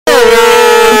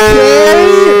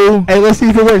Oh. Okay. Hey, let's see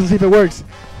if it works. Let's see if it works.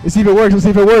 Let's see if it works. Let's see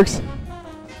if it works.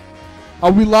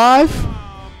 Are we live?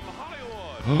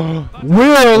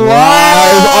 We're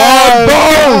live on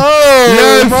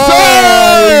both.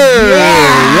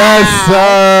 Yes,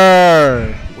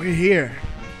 sir. We're here.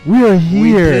 We are We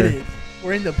here. did it.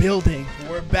 We're in the building.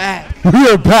 We're back. We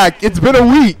are back. It's been a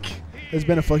week. It's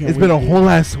been a fucking It's week. been a whole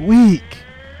ass week.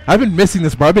 I've been missing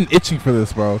this, bro. I've been itching for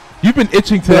this, bro. You've been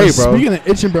itching today, bro. Speaking of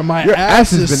itching, bro, my Your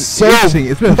ass has been is so itching.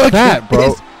 It's been fucking fat, bro.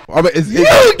 pissed. I mean, it's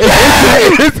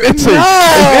itching.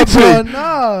 Nah, It's itching. bro,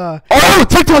 nah. Oh,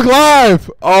 TikTok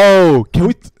live. Oh, can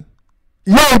we?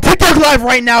 Yo, TikTok live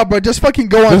right now, bro. Just fucking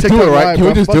go on Just TikTok do it, right? live, Can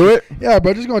we bro. just do it? Yeah,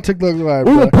 bro. Just go on TikTok live, Where am I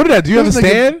bro. gonna put it at? Do you This nigga-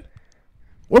 understand?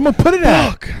 Where am I gonna put it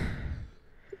at? Fuck.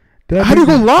 How do you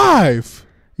go live?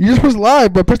 You just press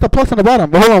live, bro. Press the plus on the bottom.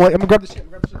 But hold on, wait. I'm gonna grab the shit.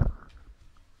 Bro,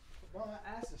 my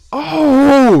ass is so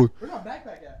Oh, Where's my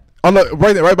backpack at? on the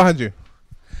right there, right behind you.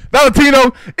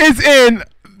 Valentino is in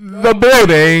the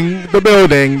building. The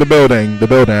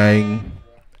building.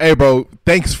 Hey, bro.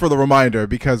 Thanks for the reminder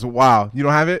because wow, you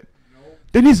don't have it. Nope.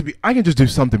 There needs to be. I can just do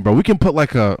something, bro. We can put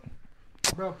like a.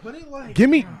 Bro, put it like. Give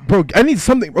me, bro. I need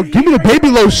something. Bro, Right give me here, the baby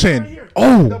right here, lotion. right here. The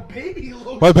Oh, baby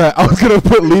lotion. my bad. I was gonna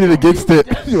put lean it against it.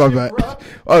 That My shit, bad. bro.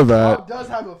 My bad. Bob does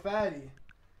have a fatty.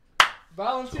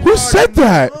 Valentino Who said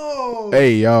that? No.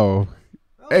 Hey yo.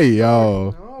 Hey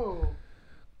yo. No.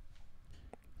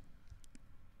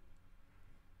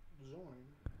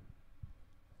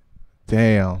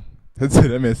 Damn.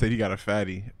 That man said he got a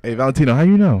fatty. Hey Valentino, how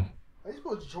you know? I just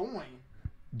put join.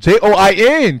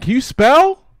 Join. Can you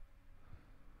spell?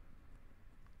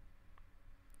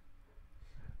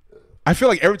 I feel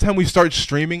like every time we start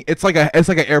streaming, it's like an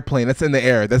airplane that's in the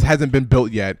air that hasn't been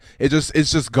built yet. It's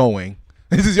just going.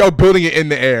 This is y'all building it in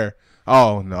the air.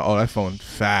 Oh no! Oh, that phone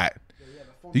fat.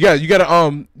 You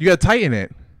gotta tighten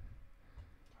it.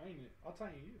 I'll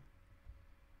tighten you.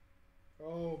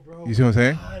 Oh, bro. You see what I'm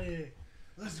saying? Got it.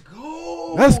 Let's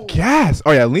go. That's gas.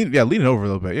 Oh yeah, lean it over a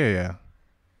little bit. Yeah.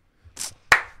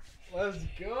 Let's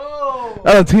go.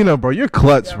 Valentino, bro, you're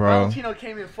clutch, Yeah, bro. Valentino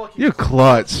came in fucking. You're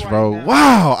clutch, right bro. now.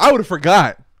 Wow, I would have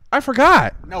forgot. I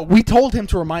forgot. No, we told him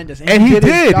to remind us, And he his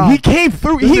did. job. He came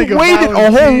through. This He nigga waited a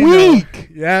whole Valentino. week.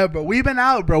 Yeah, bro. We've been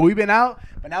out,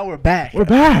 but now we're back. We're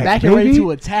back, Back and ready baby.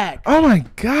 to attack. Oh my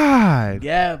god.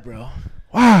 Yeah, bro.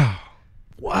 Wow.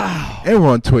 Wow. And we're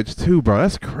on Twitch too, bro.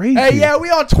 That's crazy. Hey, yeah, we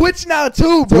on Twitch now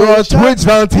too, bro. We're on Shout- Twitch,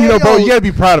 Valentino, Hey, bro. yo. You gotta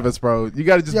be proud of us, bro. You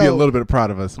gotta just be a Yo. little bit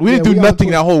proud of us. We Yeah, didn't do we on nothing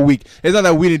Twitch. that whole week. It's not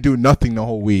that we didn't do nothing the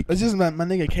whole week. It's just my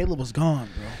nigga Caleb was gone,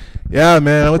 bro. Yeah,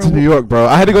 man. I went to Bro, New York, bro.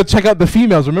 I had to go check out the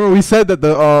females. Remember we said that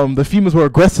the females were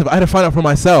aggressive. I had to find out for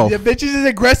myself. The bitches is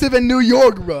aggressive in New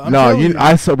York, bro. I'm No, telling you.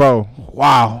 I saw, bro.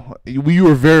 Wow, you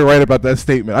were very right about that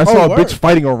statement. I saw a word. bitch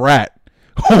fighting a rat.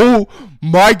 Oh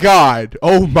my god.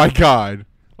 Oh my god.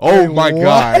 Oh Wait, my what?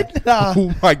 god. Nah.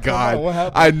 Oh my god. what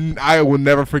happened? I will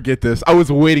never forget this. I was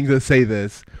waiting to say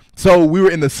this. So we were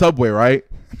in the subway, right?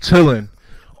 Chilling.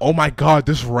 Oh my god,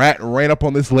 this rat ran up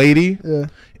on this lady. Yeah.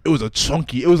 It was a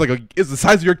chunky. It was it's the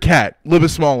size of your cat, a little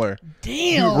bit smaller.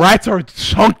 Damn. Rats are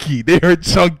chunky. They are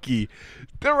chunky.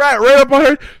 The rat ran up on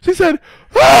her. She said,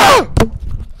 "Ah!"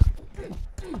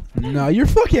 No, you're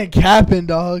fucking capping,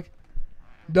 dog.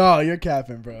 Dog, you're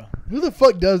capping, bro. Who the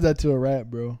fuck does that to a rat,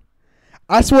 bro?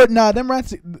 I swear, nah, them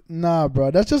rats, nah,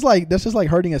 bro. That's just like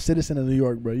hurting a citizen of New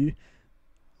York, bro. You,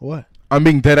 what? I'm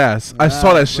being dead ass. I saw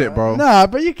Nah, that shit, bro. Nah,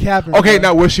 bro, you capping. Okay, bro.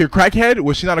 now was she a crackhead?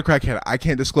 Was she not a crackhead? I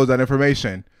can't disclose that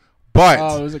information. But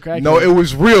Oh, it was a crackhead. no, it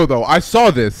was real though. I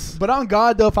saw this. But on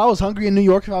God, though, if I was hungry in New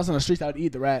York, if I was on the streets, I would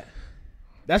eat the rat.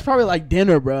 That's probably like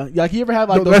dinner, bro. Like, you ever have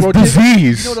like No, those that's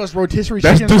disease. You know those rotisserie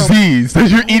That's chickens from- disease.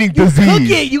 You're eating You disease. cook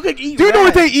it. You could eat. Do you know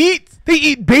what rat. they eat? They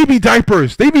eat baby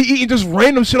diapers. They be eating just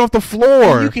random shit off the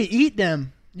floor. You can eat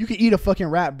them. You can eat a fucking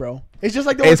rat, bro. It's just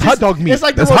like the Hey, it's hot dog meat. It's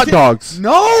like the That's hot dogs.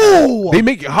 No, They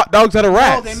make hot dogs out of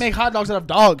rats. No, they make hot dogs out of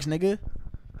dogs, nigga.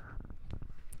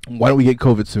 Why don't we get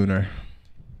COVID sooner?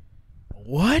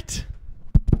 What?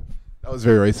 That was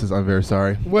very racist. I'm very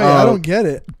sorry. Wait, I don't get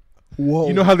it. Whoa.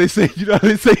 You know how they say. You know how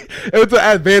they say. It was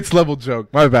an advanced level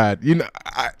joke. My bad. You know,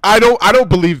 I don't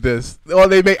believe this. Well,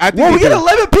 they make. I think. Whoa, they we get do.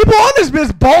 11 people on this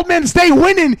bitch. Bald men stay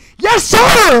winning. Yes,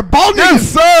 sir. Bald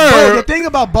Yes, niggas. sir. Bro, the thing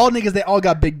about bald niggas, they all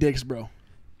got big dicks, bro.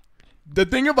 The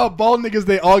thing about bald niggas,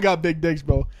 they all got big dicks,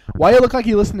 bro. Why you look like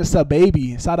you listen to Sada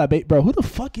Baby, bro? Who the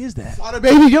fuck is that? Sada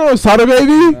Baby. You know Sada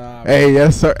Baby? Nah, Hey,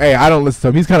 yes, sir. Hey, I don't listen to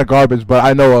him. He's kind of garbage, but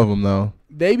I know of him though.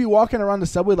 They be walking around the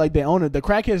subway like they own it. The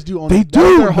crackheads do own They it. That's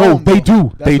do. their No, home, they though.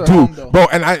 do. That's They their do, home, though. bro.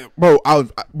 And bro,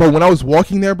 when I was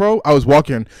walking there, bro, I was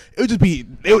walking. It would just be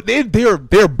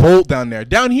they're bold down there.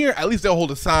 Down here, at least they'll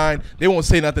hold a sign. They won't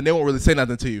say nothing. They won't really say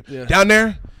nothing to you. Yeah. Down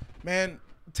there, Man,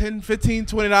 $10, $15,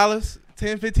 $20.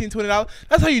 $10, $15, $20.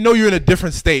 That's how you know you're in a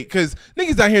different state. Because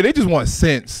niggas down here, they just want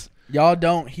cents. Y'all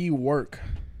don't. He work.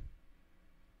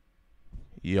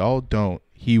 Y'all don't.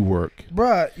 He work.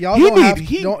 Bruh, y'all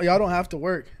don't have to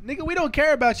work. Nigga, we don't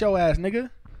care about your ass, nigga.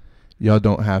 Y'all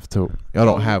don't have to. Y'all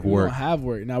don't have work. We don't have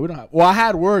work. No, we don't have. Well, I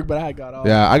had work, but I got off.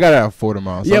 Yeah, I got it at 4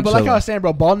 tomorrow. So yeah, I'm but like chilling. I was saying,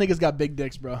 bro, bald niggas got big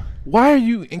dicks, bro. Why are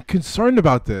you concerned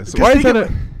about this? Why is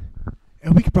that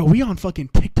and we on fucking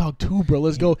TikTok too, bro.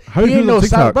 Let's go. How do you do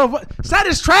TikTok? Bro, side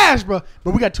is trash, bro.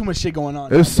 But we got too much shit going on.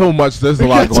 There's so much. There's a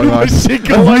lot going too on. much shit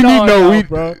going on now,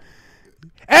 bro.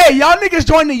 Hey, y'all niggas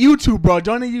join the YouTube, bro.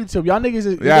 Join the YouTube. Y'all niggas.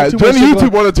 Join the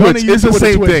YouTube on the Twitch. It's the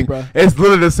same thing. Bro. It's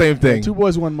literally the same thing. 2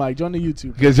 boys, 1 mic. Join the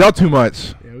YouTube. Because y'all too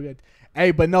much. Yeah, we got.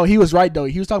 Hey, but no, he was right though.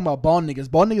 He was talking about bald niggas.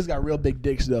 Bald niggas got real big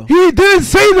dicks though. He didn't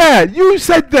say that. You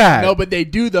said that. No, but they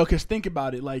do though. Cause think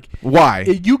about it. Like, why?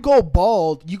 If you go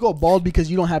bald because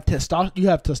you don't have testosterone. You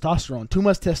have testosterone. Too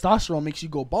much testosterone makes you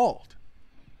go bald.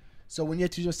 So when you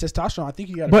have too much testosterone, I think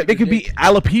you got. But it could be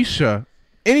alopecia.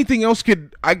 Anything else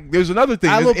could. There's another thing.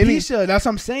 Alopecia. That's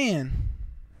what I'm saying.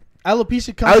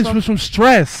 Alopecia comes from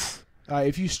stress.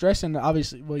 If you stressing,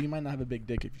 obviously, well, you might not have a big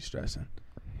dick if you stressing.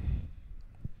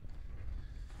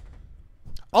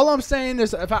 All I'm saying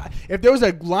is, if there was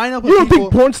a lineup of people... You don't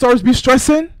think porn stars be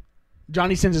stressing?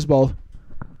 Johnny Sins is bald.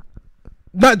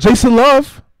 Not Jason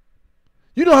Love.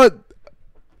 You know how...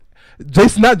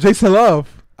 Not Jason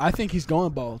Love. I think he's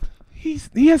going bald.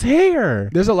 He has hair.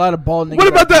 There's a lot of bald niggas. What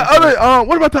about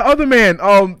the other man?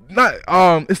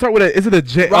 It start with is it a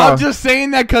J? Rob just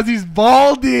saying that because he's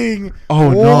balding. Oh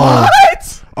no.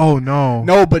 What? Oh no.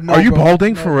 No, but no. Are you bro.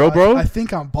 balding for real, bro? I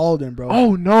think I'm balding, bro.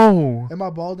 Oh no. Am I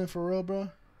balding for real, bro?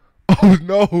 Oh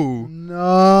no.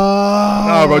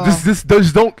 No, bro.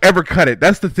 Just don't ever cut it.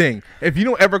 That's the thing. If you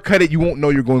don't ever cut it, you won't know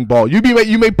you're going bald. You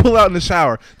may pull out in the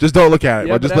shower. Just don't look at it.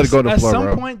 Yeah, or just let it go to the floor, bro. At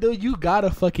some point, though, you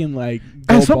gotta fucking like.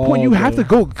 At some point, you have to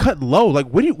go cut low. Like,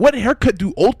 what haircut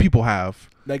do old people have?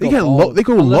 They go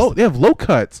low. They have low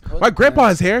cuts. My grandpa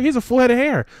has hair. He has a full head of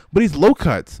hair, but he's low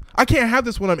cuts. I can't have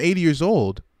this when I'm 80 years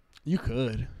old. You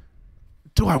could.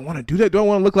 Do I want to do that? Do I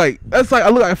want to look like? That's like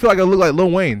I feel like I look like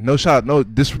Lil Wayne. No shot, no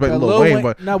disrespect to Lil Wayne,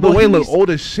 but Lil Wayne look old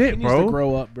as shit, bro. He needs to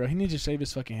grow up, bro. He needs to shave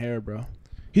his fucking hair, bro.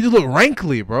 He just look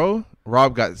rankly, bro.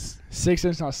 Rob got 6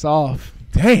 inch not soft.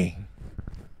 Dang.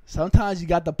 Sometimes you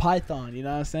got the python. You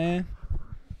know what I'm saying?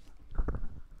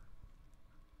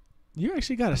 You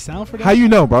actually got a sound for that? How you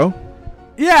know, bro?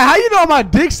 Yeah, how you know my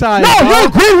dick size? No, bro? you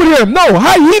agree with him. No,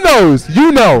 how he knows?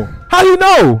 You know. How you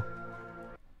know?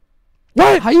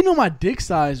 What? How you know my dick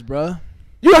size, bro?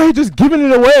 You out here just giving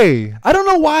it away. I don't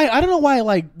know why.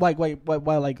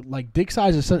 Like dick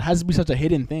size has to be such a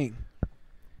hidden thing.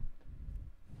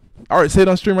 All right, say it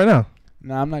on stream right now.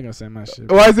 Nah, I'm not gonna say my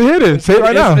shit. Why is it hidden? Say it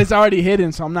right now. It's already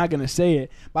hidden, so I'm not gonna say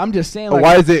it. But I'm just saying. Like,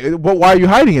 why is it? Why are you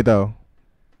hiding it though?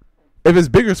 If it's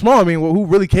big or small, I mean, who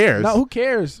really cares? No, who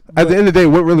cares? At the end of the day,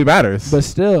 what really matters? But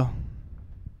still,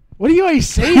 what do you always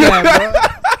say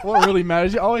that, bro? What really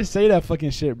matters? You always say that fucking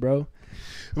shit, bro.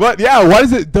 But yeah, why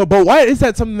is it? But why is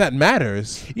that something that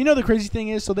matters? You know the crazy thing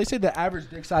is, so they say the average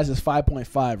dick size is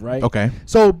 5.5, right? Okay.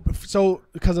 So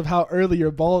because of how early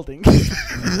you're balding,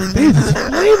 they just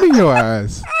flaming your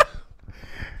ass.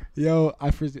 Yo,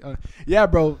 yeah,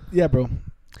 bro.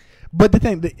 But the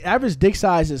thing, the average dick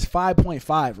size is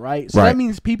 5.5, right? So that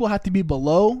means people have to be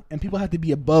below and people have to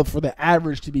be above for the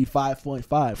average to be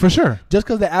 5.5. For sure. Just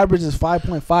because the average is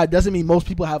 5.5 doesn't mean most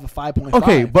people have a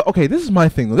 5.5. Okay, this is my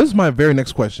thing. This is my very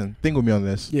next question. Think with me on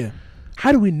this. Yeah.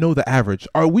 How do we know the average?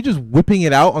 Are we just whipping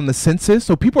it out on the census?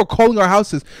 So people are calling our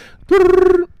houses.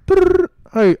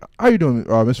 Hey, how you doing,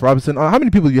 Mr. Robinson? How many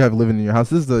people do you have living in your house?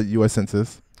 This is the U.S.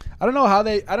 Census. I don't know how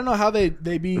they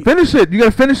be. Finish it. You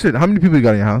gotta finish it. How many people you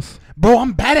got in your house? Bro,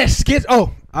 I'm bad at skits.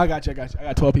 Oh, I got you. I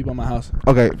got 12 people in my house.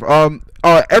 Okay.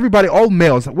 Everybody, all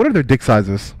males. What are their dick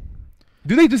sizes?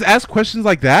 Do they just ask questions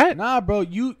like that? Nah, bro.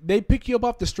 They pick you up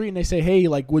off the street and they say, hey,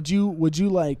 like, would you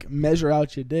like measure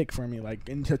out your dick for me, like,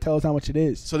 and to tell us how much it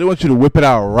is? So they want you to whip it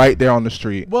out right there on the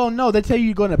street. Well, no, they tell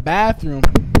you go in the bathroom.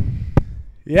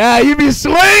 Yeah, you be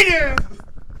swinging.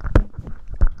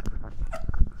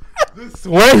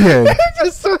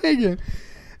 Just swinging.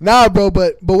 Nah, bro,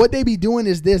 but what they be doing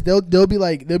is this. They'll be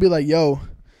like, yo,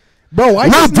 bro, why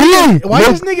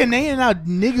this nigga naming out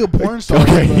nigga porn stars?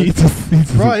 Okay,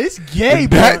 bro, it's gay,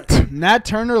 bro. Nat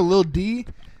Turner, Lil D.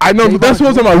 I know, but that's what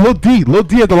I'm talking about. Lil D. Lil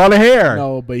D has a lot of hair.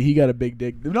 No, but he got a big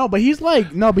dick. No, but he's like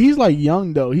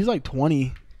young though. He's like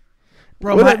 20.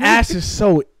 Bro, my ass is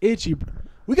so itchy.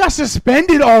 We got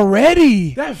suspended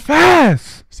already. That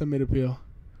fast. Submit appeal.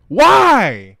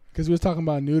 Why? Because we was talking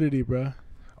about nudity, bro.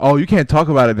 Oh, you can't talk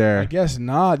about it I there. guess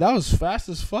not. That was fast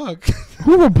as fuck.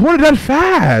 Who reported that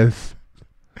fast?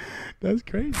 That's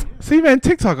crazy. See, man,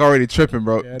 TikTok already tripping,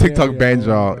 bro. Yeah, TikTok they banned are,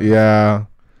 y'all. bro. Yeah.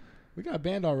 We got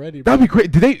banned already, bro. That'd be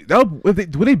great.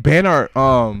 Would they ban our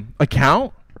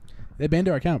account? They banned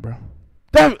our account, bro.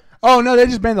 That Oh no, they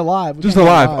just banned the live. We just can't the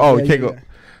go live. Oh, you can't go.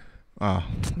 Oh,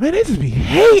 man, they just be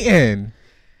hating.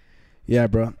 Yeah,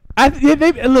 bro.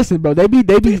 They listen, bro. They be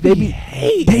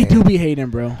hating. They do be hating,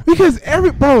 bro. Because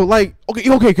like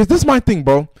okay, because this is my thing,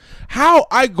 bro. How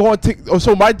I go on TikTok?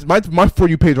 So my For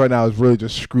You page right now is really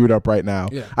just screwed up right now.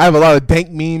 Yeah. I have a lot of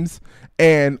dank memes,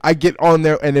 and I get on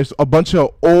there, and there's a bunch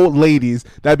of old ladies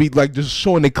that be like just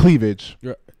showing their cleavage.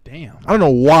 Damn. I don't know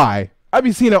why. I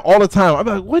be seeing it all the time. I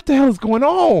be like, what the hell is going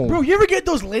on? Bro, you ever get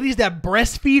those ladies that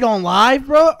breastfeed on live,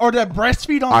 bro, or that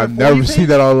breastfeed on? I've their For You never page? seen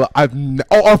that on.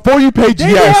 On For You page. They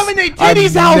be Yes, having their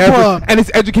titties out, bro. and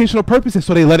it's educational purposes,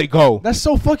 so they let it go. That's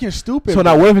so fucking stupid. So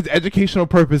bro. now, what if it's educational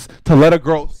purpose to let a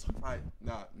girl?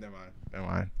 No, never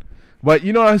mind. But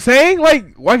you know what I'm saying?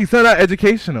 Like, why you say that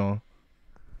educational?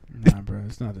 Nah, bro,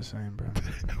 it's not the same, bro.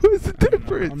 What's the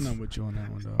difference? I'm not with you on that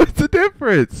one, though. What's the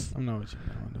difference? I'm not with you on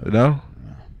that one, though. No,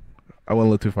 I went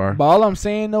a little too far. But all I'm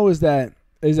saying though is that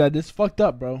this fucked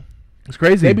up, bro. It's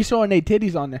crazy. They be showing their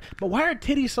titties on there, but why are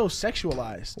titties so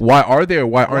sexualized? Why are they or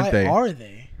why aren't Why they? are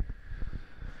they?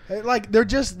 Hey, like they're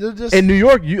just. In New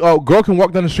York, a girl can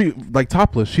walk down the street like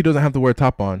topless. She doesn't have to wear a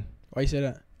top on. Why you say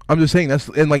that? I'm just saying that's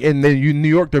in New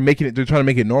York. They're trying to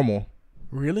make it normal.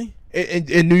 Really?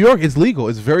 In New York, it's legal.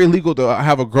 It's very legal to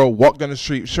have a girl walk down the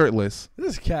street shirtless.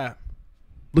 This is cap.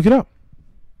 Look it up.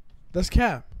 That's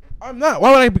cap. I'm not.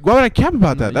 Why would I cap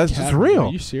about that? No, That's you just capping, real. bro.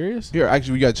 Are you serious? Here,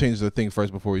 actually, we gotta change the thing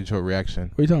first before we show a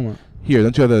reaction. What are you talking about? Here,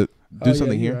 don't you have to do Oh,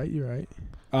 something yeah, here? You're right.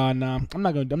 Nah, I'm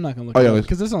not gonna look Oh, it yeah, up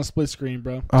because it's on split screen,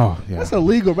 bro. Oh yeah. That's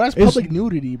illegal, bro. That's It's- public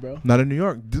nudity, bro. Not in New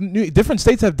York. Different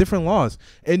states have different laws.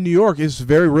 In New York, it's a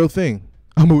very real thing.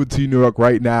 I'm moving to New York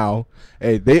right now.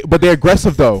 Hey, but they're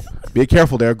aggressive though. Be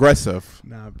careful, they're aggressive.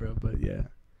 Nah, bro, but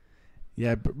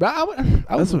yeah, bro. I would move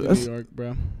to that's- New York,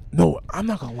 bro. No, I'm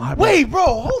not gonna lie. Bro. Wait, bro,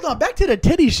 hold on. Back to the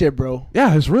titty shit, bro.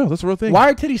 Yeah, it's real. That's a real thing. Why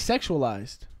are titties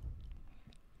sexualized?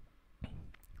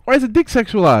 Why is it dick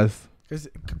sexualized?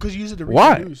 Because you use it to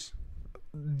Why? reproduce.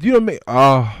 You don't make.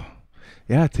 Yeah,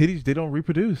 titties. They don't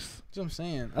reproduce. That's what I'm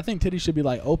saying. I think titties should be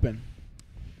like open.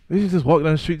 They should just walk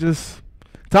down the street just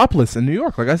topless in New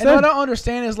York, like I And said. what I don't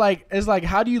understand is like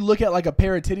how do you look at like a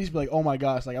pair of titties and be like, oh my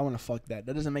gosh, like I want to fuck that.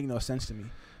 That doesn't make no sense to me.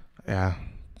 Yeah,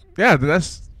 then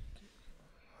that's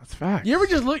facts. You ever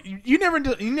just look? You never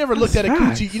looked at a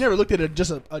facts. coochie. You never looked at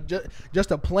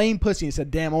just a plain pussy and said,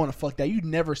 "Damn, I want to fuck that." You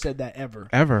never said that ever.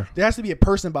 Ever. There has to be a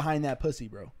person behind that pussy,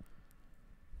 bro.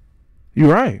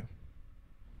 You're right.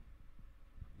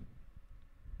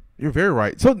 You're very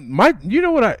right. So you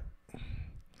know what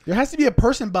There has to be a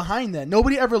person behind that. No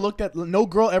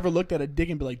girl ever looked at a dick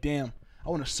and be like, "Damn, I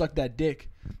want to suck that dick."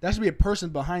 There has to be a person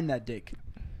behind that dick.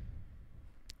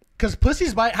 Cause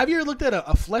pussies bite. Have you ever looked at a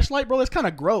fleshlight, bro? That's kind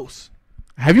of gross.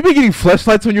 Have you been getting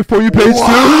fleshlights on your For You page too?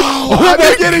 I've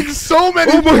been getting so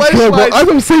many Oh my God, bro. fleshlights. As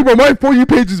I'm saying, bro, my For You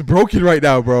page is broken right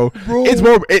now, bro. It's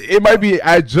more. It might be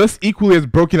just equally as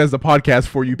broken as the podcast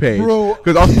For You page, Bro.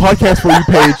 Because on the podcast For You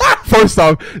page, first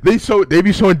off, they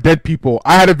be showing dead people.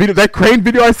 I had a video, that crane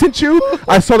video I sent you.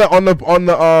 I saw that on the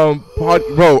pod,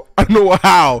 bro. I don't know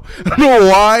how. I don't know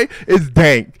why. It's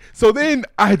dank. So then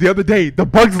the other day, the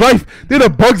Bugs Life did a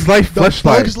Bugs Life fleshlight.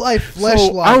 Bugs Life So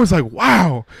fleshlight. I was like,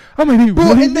 wow. I'm like, Bro,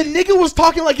 really? and the nigga was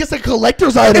talking like it's a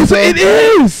collector's item. It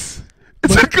is.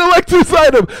 It's a collector's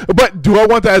item. But do I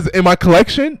want that in my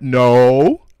collection?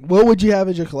 No. What would you have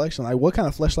in your collection? Like, what kind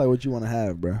of fleshlight would you want to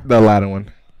have, bro? The Aladdin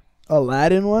one.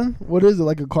 Aladdin one? What is it?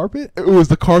 Like a carpet? It was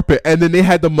the carpet, and then they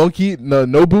had the monkey,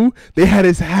 Nobu. They had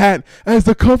his hat as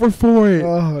the cover for it.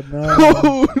 Oh no!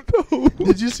 Oh no!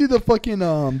 Did you see the fucking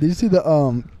Did you see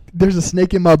the There's a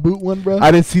snake in my boot one, bro.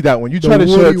 I didn't see that one. You The tried to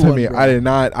show it Woody to one, me. bro. I did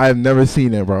not. I've never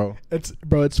seen it, bro. It's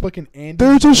fucking Andy.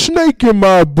 There's a snake in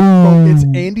my boot. Bro, it's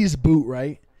Andy's boot,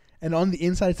 right? And on the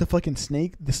inside, it's a fucking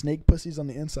snake. The snake pussy's on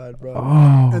the inside, bro.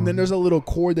 Oh. And then there's a little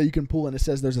cord that you can pull, and it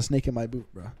says "There's a snake in my boot,"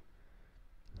 bro.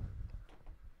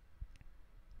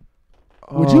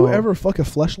 Would you ever fuck a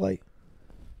fleshlight?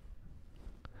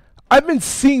 I've been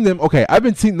seeing them. Okay, I've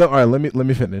been seeing them. All right, let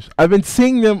me finish. I've been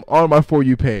seeing them on my For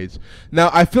You page. Now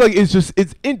I feel like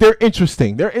they're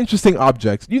interesting. They're interesting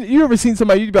objects. You ever seen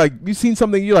somebody? You'd be like, you seen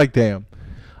something? You're like, damn.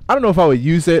 I don't know if I would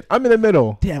use it. I'm in the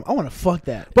middle. Damn, I want to fuck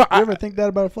that. But you ever think that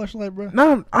about a fleshlight, bro?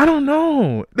 No, I don't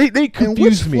know. They And which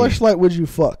confuse me. fleshlight would you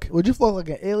fuck? Would you fuck like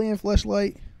an alien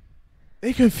fleshlight?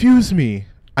 They confuse me.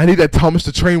 I need that Thomas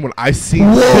the Train one. I see.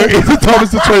 There is a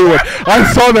Thomas the Train one.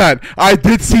 I saw that. I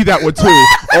did see that one too.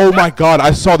 Oh my god,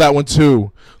 I saw that one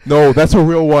too. No, that's a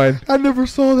real one. I never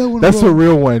saw that one. That's a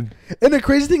real one. And the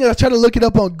crazy thing is, I tried to look it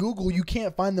up on Google. You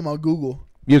can't find them on Google.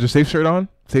 You have the safe shirt on?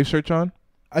 Safe search on?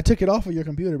 I took it off of your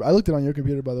computer. I looked it on your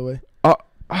computer, by the way.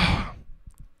 I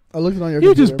looked it on your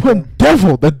You computer. just put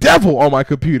the devil on my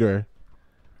computer.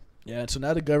 Yeah, so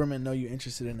now the government know you're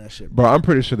interested in that shit. Bro, I'm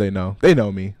pretty sure they know. They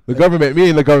know me. The government, me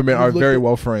and the government are very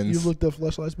well friends. You've looked up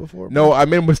fleshlights before? Bro? No, I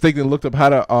made a mistake and looked up how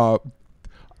to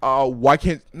why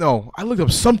can't no? I looked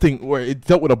up something where it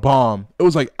dealt with a bomb. It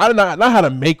was like I don't know not how to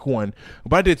make one,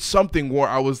 but I did something where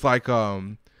I was like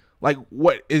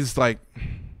what is like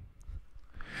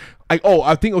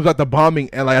I think it was like the bombing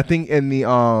and like I think in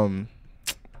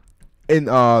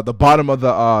the bottom of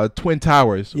the Twin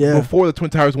Towers. Yeah. Before the Twin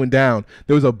Towers went down,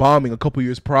 there was a bombing a couple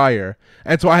years prior.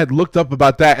 And so I had looked up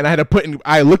about that and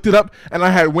I looked it up and I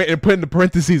had went and put in the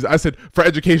parentheses, I said for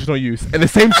educational use. And the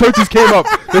same searches came up.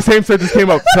 The same searches came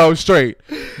up, so I was straight.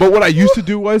 But what I used to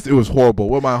do was it was horrible.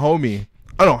 With my homie,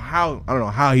 I don't know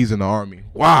how he's in the army.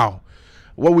 Wow.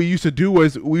 What we used to do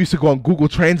was we used to go on Google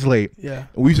Translate. Yeah.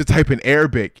 And we used to type in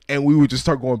Arabic and we would just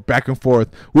start going back and forth.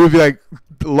 We would be like,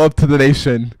 love to the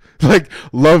nation. Like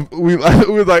love, we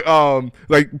was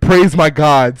like praise my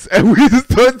gods, and we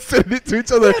just started sending it to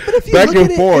each other back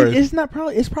and forth.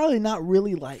 It's probably not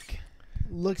really like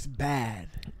looks bad.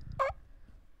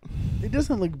 It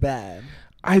doesn't look bad.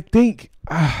 I think,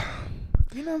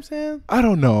 you know what I'm saying? I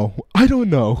don't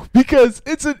know because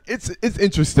it's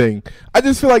interesting. I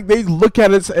just feel like they look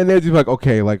at it and they're just like,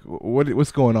 okay, like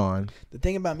what's going on? The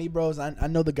thing about me, bro, is I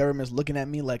know the government's looking at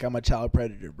me like I'm a child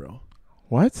predator, bro.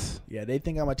 What? Yeah, they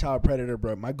think I'm a child predator,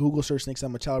 bro. My Google search thinks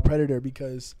I'm a child predator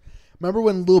because remember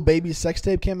when Lil Baby's sex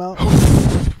tape came out?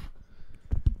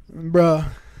 Bro.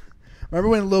 Remember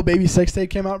when Lil Baby's sex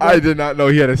tape came out, bro? I did not know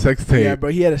he had a sex tape. Yeah, bro,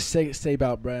 he had a sex tape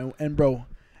out, bro. And bro,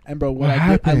 what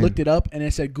I did, I looked it up and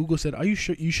it said Google said, "Are you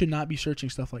sure you should not be searching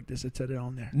stuff like this?" It said it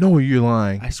on there. No, you're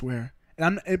lying. I swear.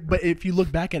 And but if you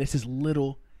look back at it, it says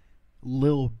Lil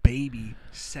Baby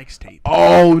sex tape.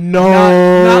 Oh no!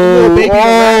 Not Lil Baby.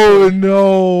 Oh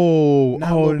no!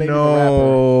 Not Oh Lil Baby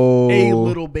no! A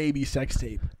Lil Baby sex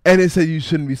tape. And it said you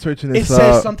shouldn't be searching this. It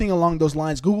says something along those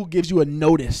lines. Google gives you a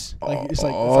notice. Like it's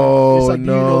like do you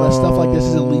know that stuff like this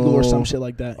is illegal or some shit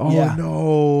like that? Oh yeah.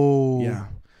 no! Yeah.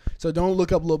 So don't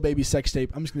look up Lil Baby sex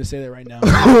tape. I'm just gonna say that right now.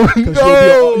 Oh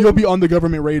no! You'll be on the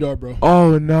government radar, bro.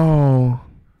 Oh no!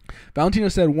 Valentino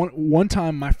said one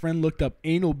time my friend looked up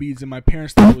anal beads and my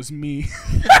parents thought it was me.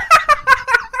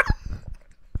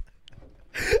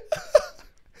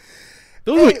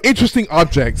 Those are interesting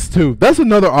objects too. That's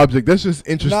another object. That's just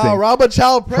interesting. Nah, rob a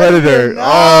child predator. Nah.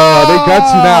 Oh, they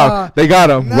got you now. They got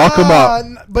him. Lock him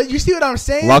up. But you see what I'm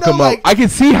saying? Lock him like, up. I can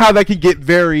see how that can get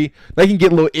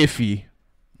a little iffy.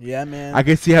 Yeah, man. I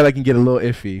can see how that can get a little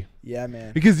iffy. Yeah,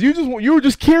 man. Because you were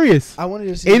just curious. I wanted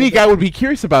to see. Any guy would be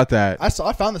curious about that. I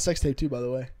found the sex tape too, by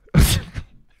the way.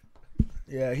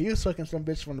 Yeah, he was sucking some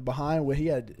bitch from the behind where he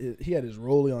had his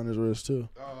rollie on his wrist too.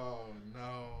 Oh no.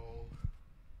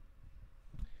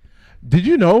 Did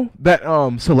you know that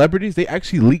celebrities, they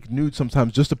actually leak nudes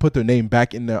sometimes just to put their name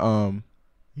back in the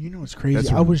You know what's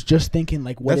crazy? I was just thinking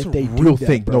like, what if they do that? That's a real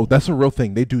thing. No, that's a real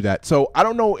thing. They do that. So I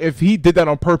don't know if he did that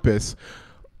on purpose,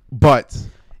 but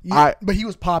but he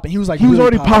was popping. He was really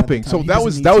already popping. So that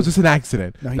was just an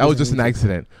accident. No, that was just an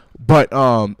accident. But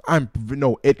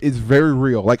it is very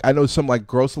real. Like I know some like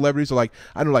girl celebrities are like,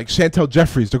 I know like Chantel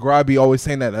Jeffries, the girl I be always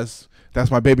saying that's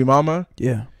my baby mama.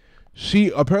 Yeah.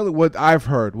 She apparently, what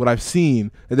I've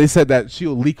seen, they said that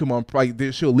she'll leak him on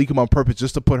purpose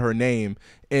just to put her name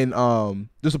in,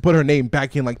 just to put her name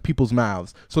back in like people's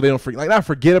mouths so they don't not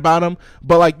forget about him,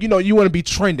 but like you want to be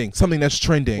trending, something that's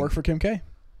trending. Work for Kim K.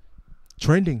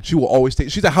 Trending. She will always stay.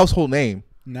 She's a household name.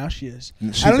 Now she is.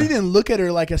 I don't even look at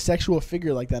her like a sexual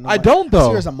figure like that. No, I don't though. I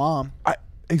see her as a mom.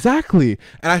 Exactly,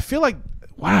 and I feel like.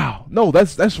 Wow, no,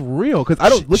 that's real because I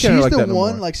don't look at her like that no more.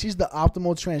 She's the one, like she's the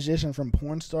optimal transition from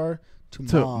porn star to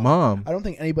mom. I don't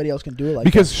think anybody else can do it like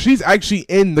because that. She's actually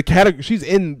in the category. She's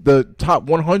in the top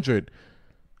 100.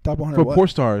 Top 100 for porn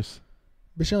stars.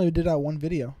 But she only did that one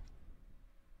video.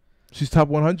 She's top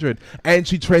 100, and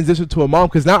she transitioned to a mom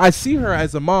because now I see her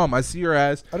as a mom. I see her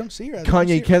as I don't see her as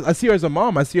Kanye. I see her as a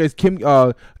mom. I see her as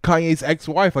Kanye's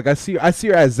ex-wife. Like I see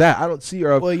her as that. I don't see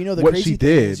her. Well, you know the what crazy she thing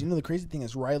did. Is, the crazy thing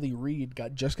is Riley Reid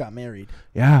just got married.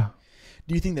 Yeah.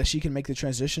 Do you think that she can make the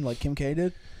transition like Kim K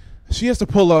did? She has to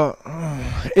pull a.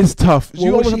 It's tough. What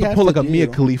You would almost she have to have pull to like a Mia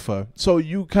do? Khalifa. So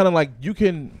you kind of like you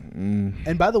can.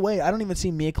 And by the way, I don't even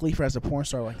see Mia Khalifa as a porn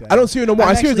star like that. I don't see her no more.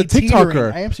 I'm I see her as a actually teetering.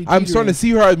 TikToker. I am actually I'm starting to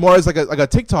teetering. see her as more as like a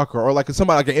TikToker or like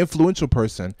somebody like an influential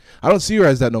person. I don't see her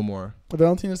as that no more. But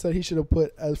Valentino said he should have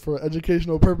put as for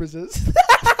educational purposes.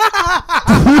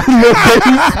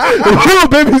 Little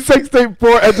baby sex tape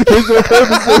for educational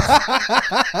purposes.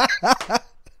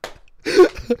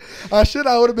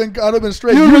 I would have been. I'd have been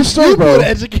straight. You would've been straight, bro. put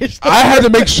educational. I had to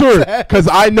make sure because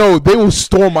I know they will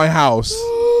storm my house.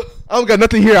 I don't got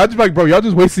nothing here. I just like, bro, y'all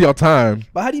just wasting y'all time.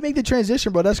 But how do you make the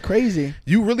transition, bro? That's crazy.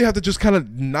 You really have to just kind of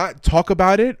not talk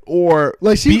about it or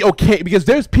Like be okay because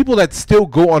there's people that still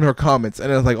go on her comments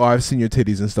and it's like, oh, I've seen your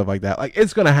titties and stuff like that. Like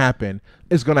it's gonna happen.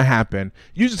 It's gonna happen.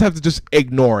 You just have to just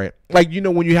ignore it. Like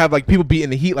when you have like people be in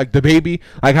the heat, like the baby,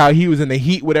 like how he was in the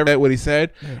heat, whatever what he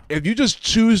said. Yeah. If you just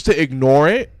choose to ignore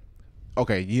it,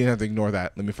 okay, you didn't have to ignore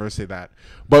that. Let me first say that.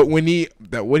 But when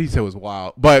what he said was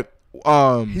wild. But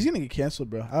he's gonna get canceled,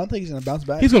 bro. I don't think he's gonna bounce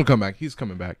back. He's gonna come back. He's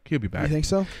coming back. He'll be back. You think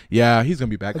so? Yeah, he's gonna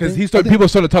be back because people are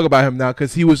starting to talk about him now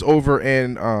because he was over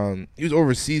in he was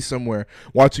overseas somewhere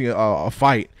watching a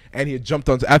fight and he had jumped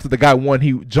on after the guy won.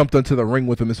 He jumped onto the ring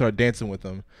with him and started dancing with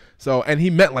him. So and he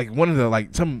met like one of the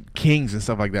like some kings and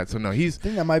stuff like that. So no, I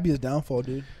think that might be his downfall,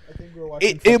 dude.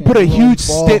 It put a huge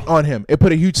stint on him. It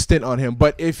put a huge stint on him.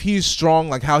 But if he's strong,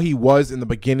 like how he was in the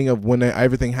beginning of when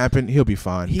everything happened, he'll be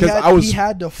fine. He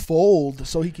had to fold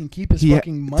so he can keep his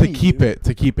fucking money. To keep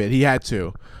it. He had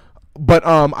to. But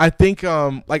I think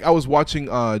like I was watching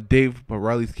Dave, but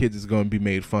Riley's Kids is going to be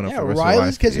made fun of. Yeah, for the rest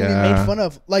Riley's of Kids is going to be made fun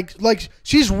of. Like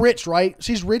she's rich, right?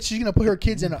 She's rich. She's going to put her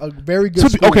kids in a very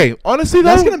good school. Okay, honestly though,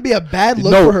 that's going to be a bad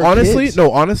look for her kids.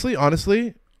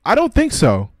 Honestly, I don't think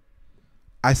so.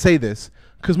 I say this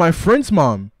because my friend's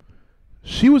mom,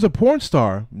 she was a porn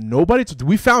star.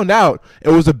 We found out it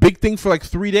was a big thing for like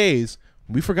 3 days.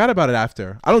 We forgot about it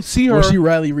after. I don't see her. Was she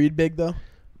Riley Reid big though?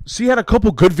 She had a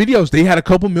couple good videos. They had a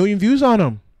couple million views on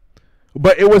them.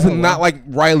 But it wasn't not like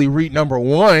Riley Reid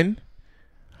 #1.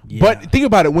 Yeah. But think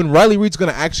about it. When Riley Reid's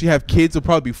going to actually have kids, it'll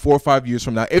probably be 4 or 5 years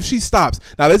from now. If she stops.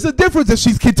 Now, there's a difference if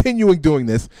she's continuing doing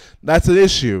this. That's an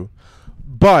issue.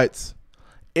 But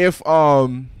if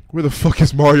where the fuck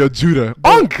is Mario Judah?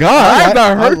 Oh God, I've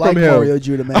not heard from him. Mario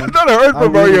Judah, man. I've not heard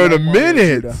from Mario in a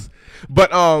minute.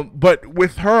 But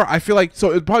with her, I feel like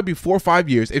it'd probably be 4 or 5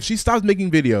 years. If she stops making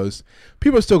videos,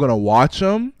 people are still gonna watch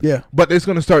them. Yeah, but it's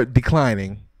gonna start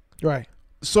declining. Right.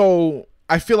 So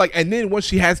I feel like, and then once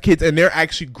she has kids and they're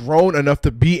actually grown enough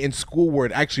to be in school where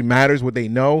it actually matters what they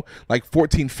know, like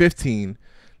 14, 15,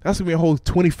 that's gonna be a whole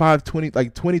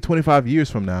 25 years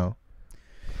from now.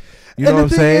 You know what I'm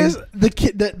saying? Is, the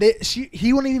kid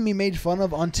he won't even be made fun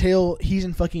of until he's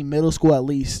in fucking middle school at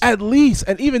least. At least,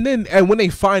 and even then, and when they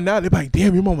find out, they're like,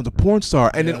 "Damn, your mom was a porn star,"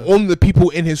 and then only the people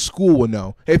in his school will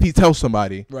know if he tells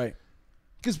somebody. Right.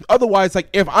 Because otherwise, like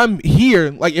if I'm here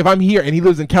and he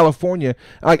lives in California,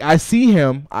 like I see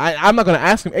him, I'm not gonna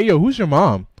ask him, "Hey, yo, who's your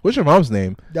mom? What's your mom's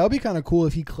name?" That would be kind of cool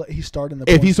if he starred in the.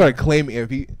 If he started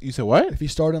claiming, you said what? If he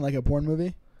starred in like a porn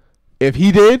movie. If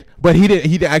he did, but he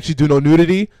didn't actually do no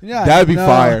nudity. Yeah, that'd be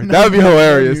fire. That'd be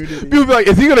hilarious. People would be like,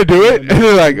 "Is he gonna do it?" And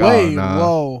they're like, "Oh, nah."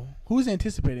 Whoa, who's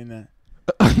anticipating that?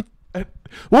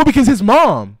 Well, because his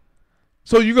mom.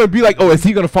 So you're gonna be like, "Oh, is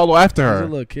he gonna follow after her?" He's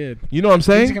a little kid. You know what I'm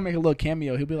saying? He's gonna make a little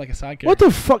cameo. He'll be like a side character. What the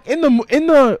fuck in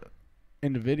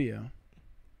the video?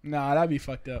 Nah, that'd be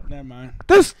fucked up. Never mind.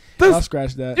 I'll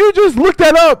scratch that. You just looked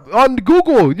that up on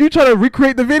Google. You trying to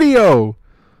recreate the video.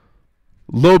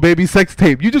 Lil Baby sex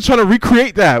tape. You just trying to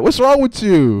recreate that. What's wrong with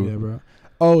you? Yeah, bro.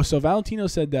 Oh, so Valentino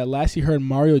said that last he heard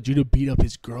Mario Judah beat up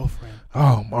his girlfriend.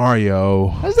 Oh, Mario.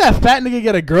 How does that fat nigga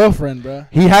get a girlfriend, bro?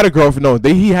 He had a girlfriend. No,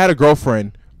 he had a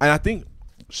girlfriend. And I think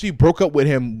she broke up with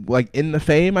him like in the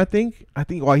fame, I think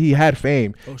while he had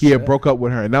fame, he had broke up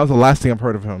with her. And that was the last thing I've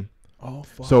heard of him. Oh,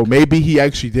 fuck. So maybe he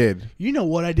actually did. You know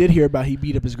what I did hear about he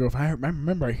beat up his girlfriend? I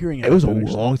remember hearing it. It was a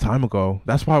long time ago.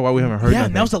 That's probably why we haven't heard. Yeah,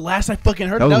 that was the last I fucking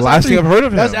heard. That was the last thing I've heard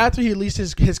of him. That was after he released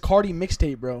his Cardi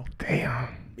mixtape, bro. Damn.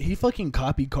 He fucking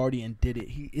copied Cardi and did it.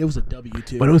 It was a W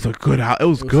too. But it was a good out. It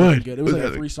was good. It was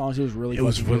like 3 songs. It was really. It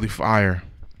was really fire.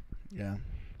 Yeah.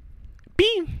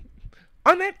 Beam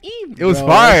on that E. It was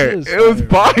fire. It was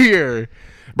fire.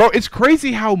 Bro, it's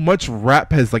crazy how much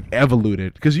rap has like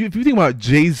evoluted. Because if you think about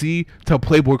Jay-Z to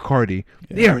Playboi Carti,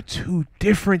 they are 2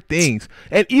 different things.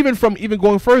 And even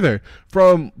going further,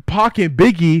 from Pac and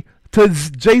Biggie to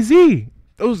Jay-Z,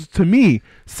 those to me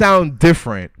sound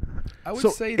different. I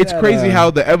would say it's crazy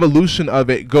how the evolution of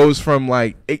it goes from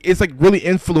like it's like really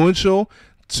influential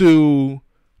to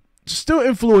still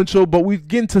influential, but we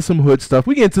get into some hood stuff.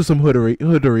 We get into some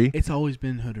hoodery. It's always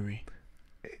been hoodery.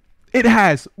 It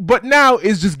has, but now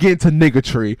it's just getting to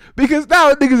niggatry because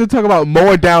now niggas are talking about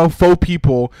mowing down faux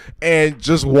people and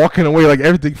just walking away like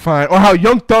everything fine, or how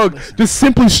Young Thug just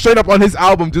simply straight up on his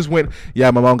album just went, yeah,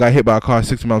 my mom got hit by a car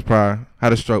 60 miles per hour,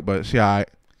 had a stroke, but she alright.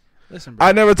 Listen, bro,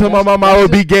 I never told my mom I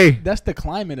would be gay. That's the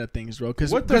climate of things, bro.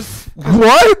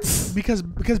 What? Because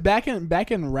back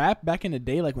in rap, back in the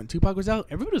day, like when Tupac was out,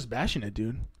 everybody was bashing it,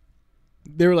 dude.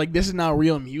 They were like, this is not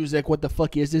real music. What the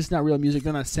fuck is this? Is not real music.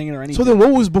 They're not singing or anything. So then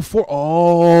what was before?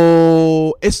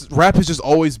 Oh, rap has just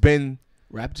always been.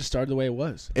 Rap just started the way it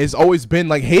was. It's always been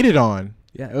like hated on.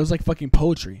 Yeah, it was like fucking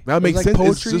poetry. That makes like sense.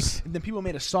 Poetry, It's just, and then people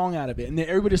made a song out of it, and then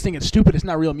everybody's thinking it's stupid. It's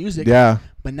not real music. yeah.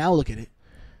 But now look at it.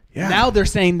 Yeah. Now they're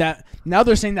saying that. Now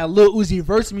they're saying that Lil Uzi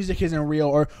Vert's music isn't real,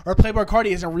 or Playboi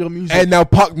Carti isn't real music. And now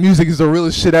Pac music is the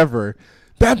realest shit ever.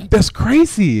 That's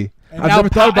crazy. And I've never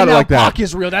thought about it like that. Pac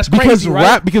is real. That's Because crazy,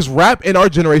 right? because rap in our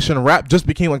generation, rap just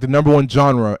became like the #1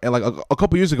 genre, and like a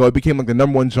couple years ago, it became like the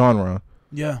 #1 genre.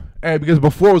 Yeah. And because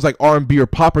before it was like R&B or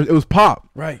pop, or it was pop.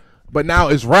 Right. But now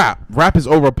it's rap. Rap is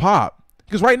over pop.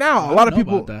 Because right now, I a lot don't of know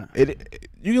people, about that.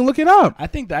 you can look it up. I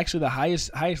think that actually the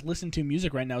highest listened to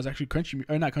music right now is actually country,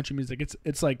 or not country music.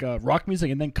 It's like rock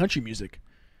music and then country music.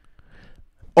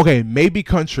 Okay, maybe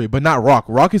country, but not rock.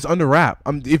 Rock is under rap.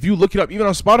 If you look it up, even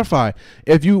on Spotify,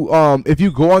 if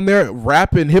you go on there,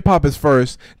 rap and hip hop is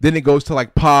first, then it goes to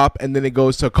like pop, and then it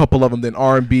goes to a couple of them, then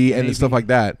R&B and then stuff like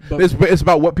that. But it's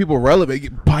about what people are relevant.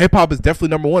 Hip hop is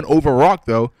definitely #1 over rock,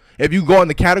 though. If you go on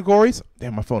the categories,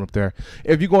 damn, my phone up there.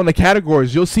 If you go on the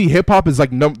categories, you'll see hip hop is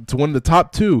like one of the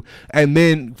top 2, and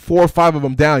then 4 or 5 of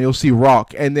them down, you'll see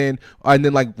rock, and then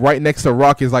like right next to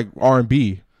rock is like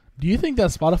R&B. Do you think that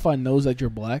Spotify knows that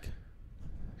you're black?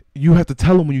 You have to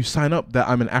tell them when you sign up that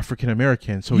I'm an African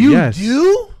American. So You yes. do?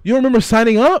 You don't remember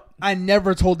signing up? I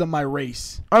never told them my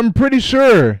race. I'm pretty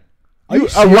sure. Are you a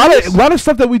serious? lot of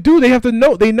stuff that we do, they have to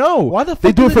know. They know. Why the fuck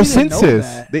they do it for need to know census?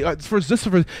 that? They it's for just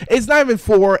for. It's not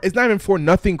even for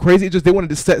nothing crazy. It's just they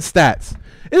wanted to set stats.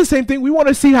 It's the same thing. We want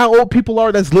to see how old people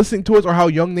are that's listening to us or how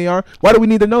young they are. Why do we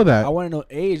need to know that? I want to know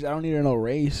age. I don't need to know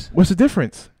race. What's the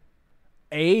difference?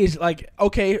 Age, like,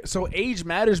 okay, so age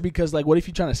matters because, like, what if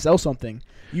you're trying to sell something?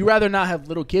 You rather not have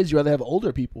little kids. You rather have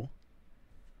older people.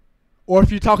 Or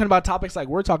if you're talking about topics like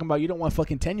we're talking about, you don't want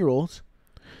fucking 10-year-olds.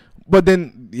 But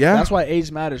then, yeah. That's why age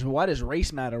matters. Why does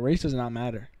race matter? Race does not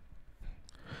matter.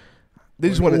 They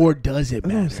just want to. Or does it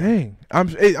That's what matter? I'm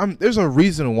saying. There's a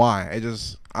reason why. It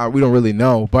just we don't really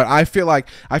know, but I feel like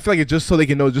it's just so they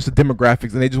can know just the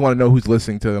demographics, and they just want to know who's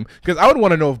listening to them. Because I would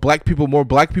want to know if more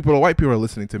black people or white people are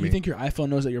listening to me. You think your iPhone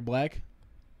knows that you're black?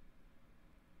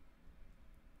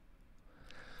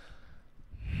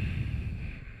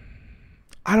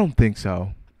 I don't think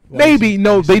so. Why Maybe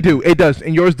no, they do. It does,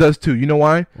 and yours does too. You know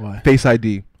why? Why? Face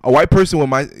ID. A white person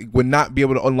would not be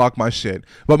able to unlock my shit,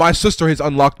 but my sister has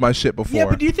unlocked my shit before. Yeah,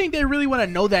 but do you think they really want to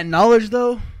know that knowledge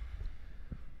though?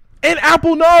 And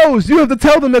Apple knows. You have to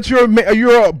tell them that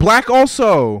you're a black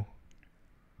also.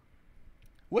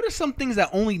 What are some things that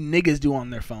only niggas do on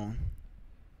their phone?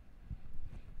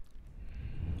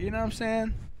 You know what I'm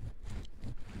saying?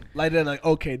 Like they're like,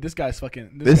 okay, this guy's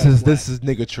fucking. This is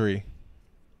niggatry.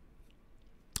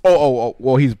 Oh,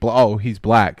 well, he's he's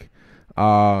black.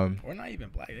 Or not even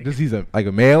black. Does he's a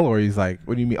male, or he's like,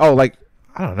 what do you mean? Oh, like,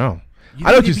 I don't know. You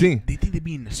I know think what you're saying. They think they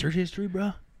be in the search history,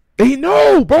 bro. They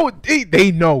know, bro.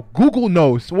 They know. Google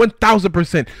knows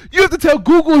 1,000%. You have to tell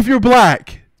Google if you're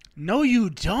black. No, you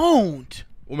don't.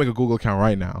 We'll make a Google account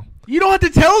right now. You don't have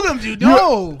to tell them, dude.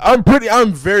 No.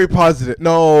 I'm very positive.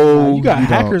 No, Nah, you got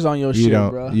hackers don't. on your You shit, don't.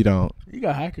 bro. You don't. You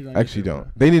got hackers on Actually, your shit, don't.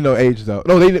 bro. They need to know age though.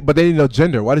 No, but they need to know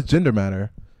gender. Why does gender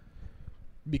matter?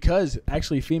 Because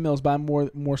actually, females buy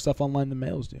more stuff online than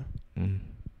males do.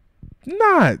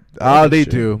 Not. Yeah, They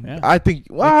sure. do. Yeah. I think.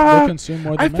 They'll consume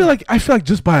more than I feel men. like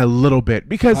just by a little bit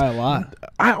because By a lot.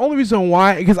 only reason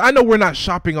why because I know we're not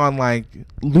shopping on like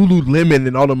Lululemon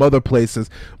and all them other places,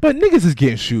 but niggas is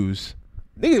getting shoes.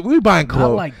 Niggas, we buying clothes.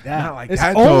 Not like that. Not like it's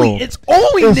that. only though. it's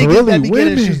only It's niggas really that be getting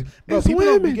women. shoes. Bro, It's people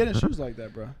don't be women. getting shoes like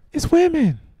that, bro. It's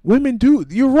women. Women do.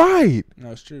 You're right.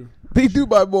 No, it's true. They do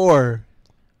buy more.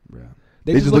 Bro.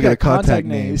 They just look at contact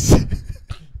names.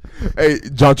 Hey,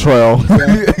 John Trail.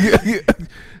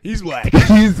 He's black.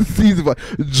 he's black.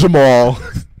 Jamal.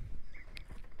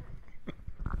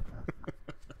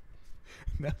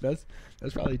 That's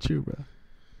probably true, bro.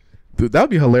 Dude, that would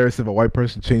be hilarious if a white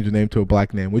person changed their name to a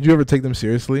black name. Would you ever take them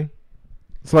seriously?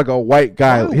 It's like a white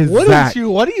guy. Bro, His what Zach. is you?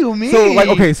 What do you mean? So like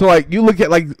okay, so like you look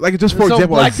at like just for so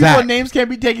example, black like Zach. people names can't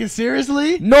be taken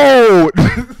seriously. No.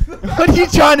 What are you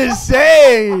trying to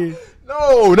say?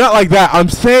 No, not like that. I'm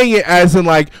saying it as in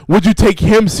like, would you take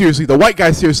him seriously, the white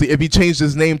guy seriously, if he changed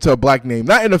his name to a black name?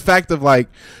 Not in the fact of like,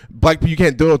 black people, you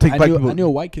can't take black people. I knew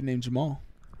a white kid named Jamal.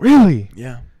 Really?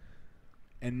 Yeah.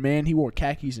 And man, he wore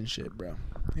khakis and shit, bro.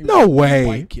 No way.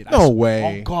 White kid. No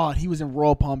way. Oh God, he was in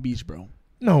Royal Palm Beach, bro.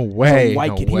 No way.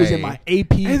 White no kid. Way. He was in my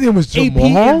AP. His name was AP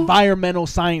Jamal? environmental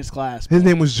science class. Bro. His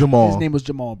name was Jamal. His name was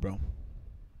Jamal, bro.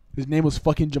 His name was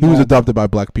fucking Jamal. He was adopted by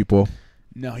black people.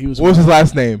 No, he was. What was his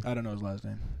last name? I don't know his last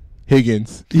name.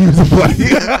 Higgins. He was a black.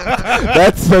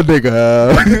 That's a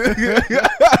nigga.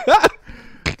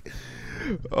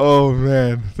 Oh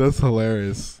man, that's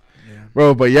hilarious.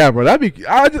 Bro, but yeah, bro, that'd be.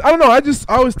 I don't know. I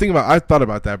thought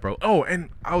about that, bro. Oh, and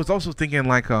I was also thinking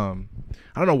like, I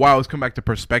don't know why I was coming back to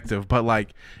perspective, but like,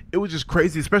 it was just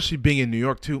crazy, especially being in New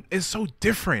York too. It's so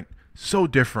different,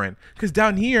 Cause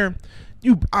down here,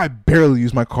 I barely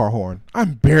use my car horn. I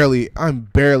barely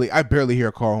hear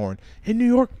a car horn. In New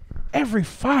York, every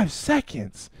 5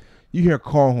 seconds, you hear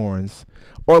car horns,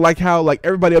 or like how like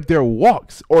everybody up there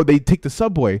walks, or they take the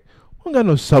subway. We don't got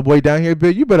no subway down here,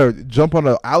 bitch. You better jump on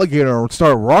an alligator and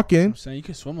start rocking. I'm saying you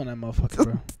can swim on that motherfucker,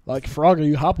 bro. Like Frogger,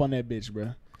 you hop on that bitch,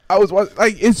 bro. I was like,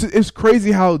 it's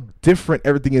crazy how different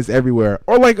everything is everywhere.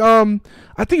 Or like, I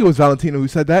think it was Valentino who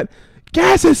said that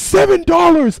gas is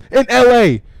 $7 in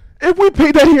LA. If we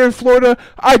paid that here in Florida,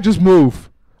 I'd just move.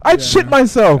 I'd shit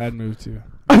myself. I'd move too.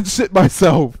 I'd shit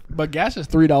myself. But gas is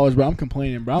 $3, bro. I'm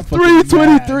complaining, bro. I'm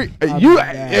 $3.23. You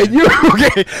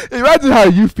okay? Imagine how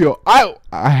you feel. I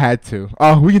had to.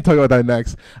 We can talk about that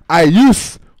next. I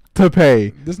used to pay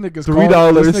this nigga's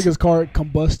 $3. This nigga's car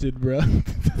combusted, bro.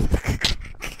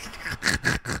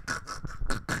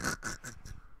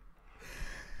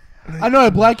 I know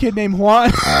a black kid named Juan.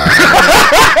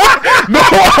 No,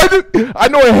 I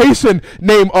know a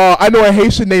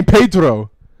Haitian named Pedro.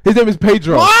 His name is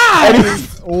Pedro. Why?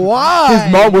 Why?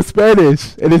 His mom was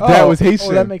Spanish and his dad was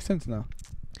Haitian. Oh, that makes sense now.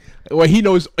 Well, he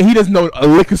doesn't know a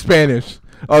lick of Spanish.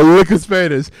 He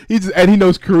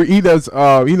knows Creole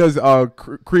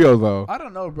though. I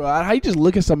don't know, bro. How you just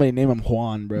look at somebody and name him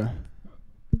Juan, bro?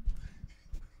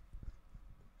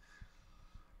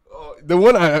 The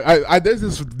one there's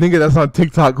this nigga that's on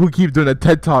TikTok who keeps doing the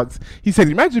TED Talks. He said,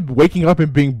 imagine waking up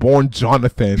and being born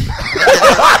Jonathan.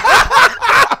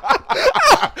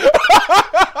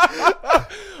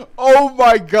 Oh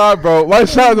my god, bro!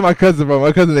 Shout out to my cousin, bro.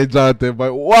 My cousin named Jonathan.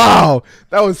 But wow,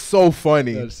 that was so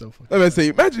funny. That is so funny. Let me say,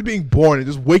 imagine being born and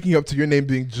just waking up to your name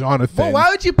being Jonathan. Bro, why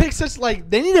would you pick such like?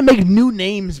 They need to make new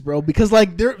names, bro. Because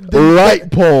like they're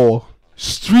light pole,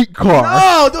 streetcar.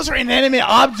 No, those are inanimate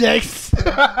objects.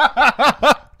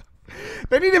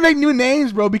 They need to make new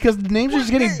names, bro, because the names are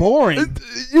just getting boring.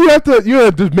 You have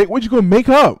to make. What you gonna make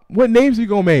up? What names you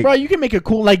gonna make? Bro, you can make a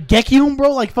cool like Gekium,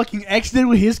 bro, like fucking X did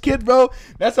with his kid, bro.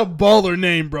 That's a baller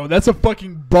name, bro. That's a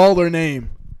fucking baller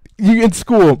name. You in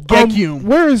school? Gekium.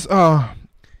 Where is And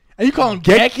you call him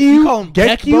Gek? You call him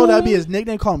Gek, bro? That'd be his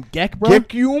nickname. Call him Gek, bro.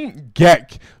 Gekium?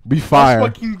 Gek. Be fire.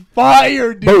 That's fucking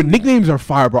fire, dude. Bro, nicknames are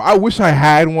fire, bro. I wish I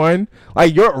had one.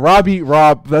 Like your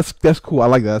Rob. That's cool. I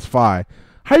like that. That's fire.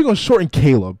 How you gonna shorten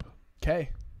Caleb?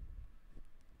 K.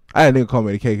 I had a nigga call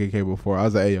me the KKK before. I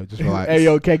was like, hey, yo, just relax. Hey,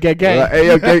 yo, KKK. Hey,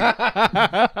 yo,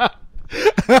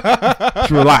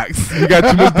 just relax. You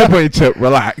got too much dip on your chip.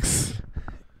 Relax.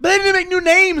 But they need to make new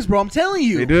names, bro. I'm telling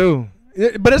you. They do.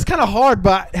 But it's kind of hard.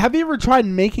 But have you ever tried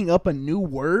making up a new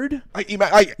word? You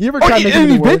ever tried making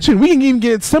an invention? We can even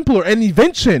get it simpler. An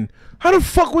invention. How the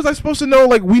fuck was I supposed to know,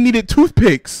 like, we needed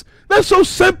toothpicks? That's so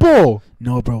simple.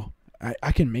 No, bro.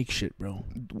 I can make shit, bro.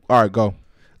 All right, go.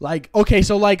 Like, okay,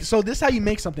 so this is how you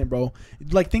make something, bro.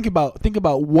 Like, think about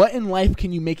what in life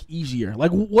can you make easier?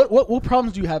 Like, what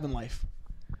problems do you have in life?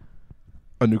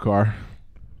 A new car.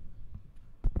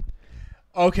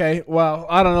 Okay, well,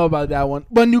 I don't know about that one.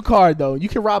 But a new car, though. You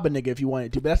can rob a nigga if you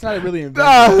wanted to, but that's not really an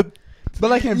invention.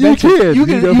 But like an invention, you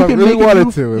can make a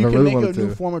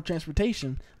new form of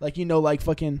transportation. Like, you know, like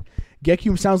fucking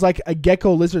Gekium sounds like a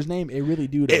gecko lizard's name. It really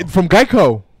do, though. From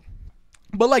Geico.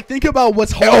 But like, think about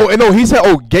what's hard. Oh, no, he said,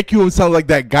 Gekium sounds like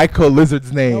that Geico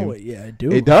lizard's name. Oh, yeah, it do.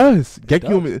 It does.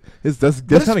 Gekium is that's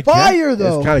kind of fire,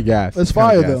 though. It's kind of gas. It's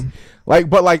fire, though. Like,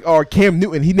 but like, Cam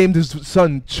Newton, he named his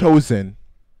son Chosen.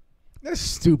 That's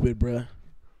stupid, bro.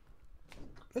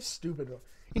 That's stupid, bro.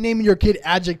 You naming your kid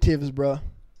adjectives, bro.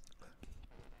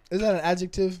 Is that an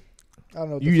adjective? I don't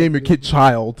know. You name your kid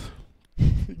Child.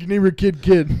 You name your kid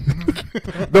Kid.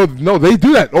 No, they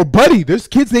do that. Or Buddy. There's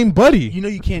kids named Buddy. You know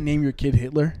you can't name your kid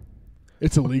Hitler.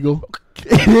 It's illegal.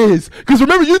 It is. Because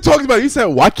remember you talked about it. You said,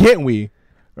 why can't we?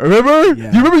 Remember?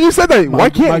 Yeah. You remember you said that. Why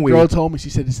can't we? My girl told me, she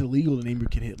said it's illegal to name your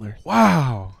kid Hitler.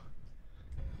 Wow.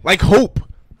 Like Hope.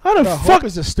 How the Bro, fuck? Hope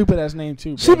is a stupid ass name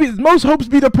too. Bro. Should be most hopes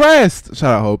be depressed.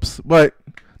 Shout out hopes, but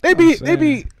they be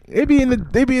in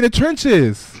the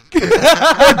trenches. Or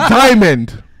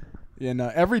Diamond. Yeah,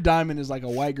 no. Every diamond is like a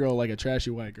white girl, like a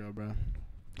trashy white girl, bro.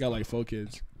 Got like 4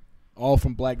 kids, all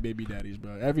from black baby daddies,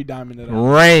 bro. Every diamond that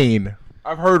Rain.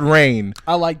 I've heard Rain.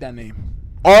 I like that name.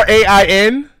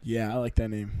 Rain. Yeah, I like that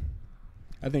name.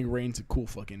 I think Rain's a cool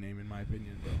fucking name in my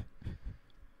opinion, bro.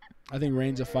 I think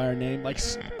Rain's a fire name. Like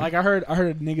I heard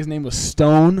a nigga's name was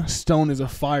Stone. Stone is a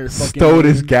fire fucking Stone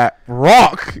name. is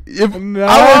Rock. If No,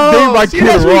 I would name my see, kid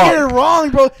that's where you Rock. get it wrong,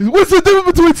 bro. What's the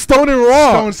difference between Stone and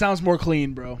Rock? Stone sounds more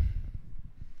clean, bro.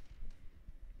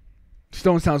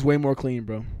 Stone sounds way more clean,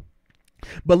 bro.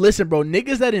 But listen, bro,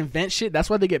 niggas that invent shit, that's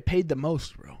why they get paid the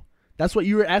most, bro. That's what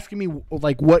you were asking me,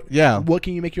 like, what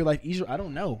can you make your life easier? I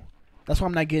don't know. That's why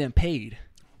I'm not getting paid.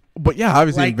 But yeah,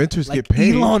 obviously inventors get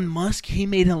paid. Elon Musk, he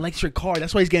made an electric car.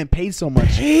 That's why he's getting paid so much.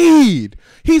 Paid.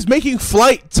 He's making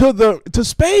flight to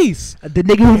space. The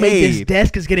nigga who made this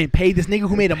desk is getting paid. This nigga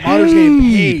who made a monitor is getting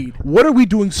paid. What are we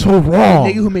doing so wrong?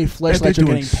 The nigga who made flashlights are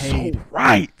getting paid. So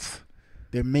right.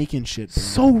 They're making shit, bro.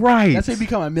 So right. That's how you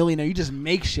become a millionaire. You just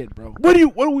make shit, bro. What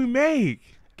do we make?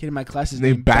 Kid in my class is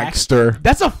named Baxter.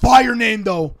 That's a fire name,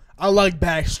 though. I like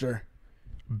Baxter.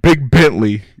 Big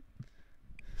Bentley.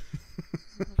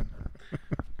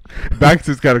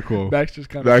 Baxter's kind of cool. Baxter's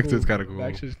kind of cool.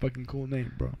 Baxter's fucking cool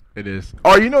name, bro. It is.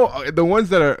 Oh, you know the ones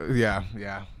that are yeah.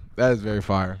 That is very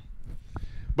fire.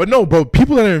 But no, bro,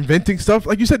 people that are inventing stuff,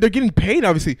 like you said, they're getting paid.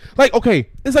 Obviously, like okay,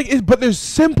 but there's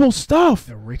simple stuff.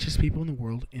 The richest people in the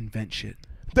world invent shit.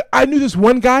 I knew this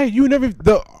one guy.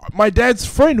 My dad's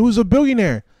friend who's a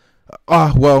billionaire.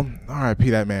 Well, R.I.P.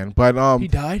 that man. But he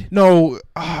died. No,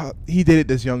 he dated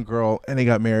this young girl, and they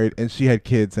got married, and she had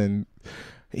kids, and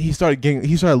he started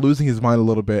losing his mind a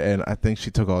little bit, and I think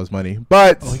she took all his money.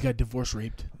 But he got divorce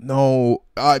raped. No,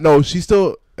 she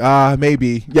still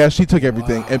maybe she took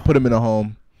everything and put him in a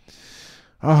home.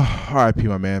 Oh, R.I.P.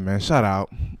 my man. Shout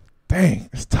out. Dang,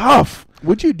 it's tough.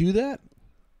 Would you do that?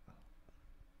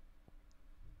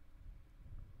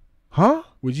 Huh?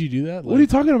 Would you do that? What are you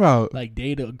talking about? Like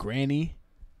date a granny,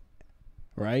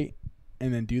 right?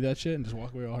 And then do that shit and just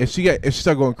walk away all her. If she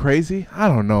start going crazy, I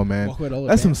don't know, man. Walk away all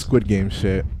That's some Squid Game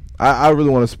shit. I really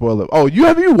want to spoil it. Oh,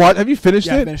 have you finished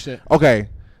it? Yeah, I finished it. Okay.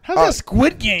 How's that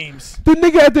Squid Games? The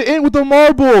nigga at the end with the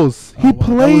marbles. He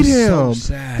played him. So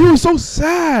sad. He was so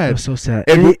sad. It was so sad.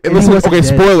 Okay,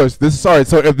 spoilers. So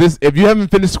if you haven't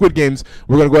finished Squid Games,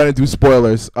 we're gonna go ahead and do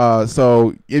spoilers.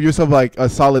 So give yourself like a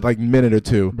solid minute or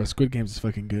two. But Squid Games is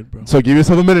fucking good, bro. So give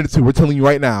yourself a minute or two. We're telling you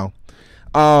right now.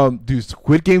 Dude,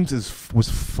 Squid Games was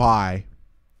fire.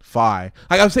 Like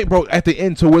I'm saying, bro, at the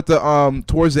end, so with the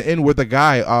towards the end with the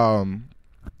guy,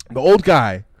 the old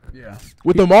guy. Yeah.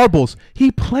 With the marbles,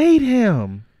 he played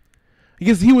him.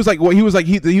 Because he was like, are you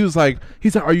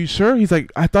sure? He's like,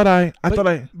 I thought I.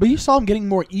 But you saw him getting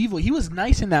more evil. He was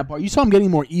nice in that part. You saw him getting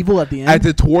more evil at the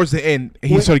end. Towards the end,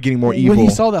 he started getting more evil. When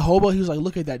he saw the hobo, he was like,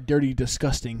 look at that dirty,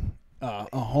 disgusting, a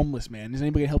homeless man. Is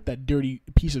anybody gonna help that dirty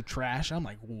piece of trash? I'm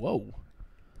like, whoa.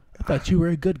 I thought you were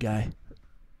a good guy.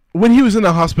 When he was in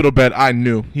the hospital bed, I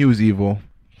knew he was evil.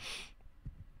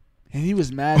 And he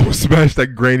was mad. I would smash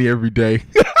that granny every day.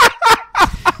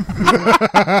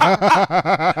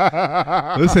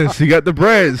 Listen, she got the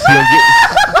bread.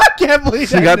 I can't believe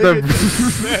she got the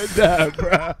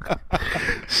bro.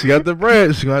 She got the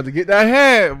bread. She gonna have to get that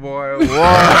head, boy.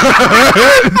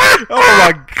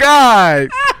 Oh my god,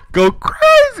 go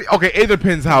crazy. Okay, it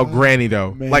depends how granny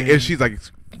though. Man. Like if she's like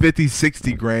 50,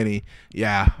 60 granny,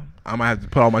 yeah, I might have to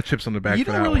put all my chips on the back. You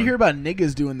don't really hear about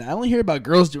niggas doing that. I only hear about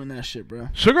girls doing that shit, bro.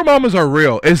 Sugar mamas are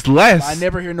real. It's less. I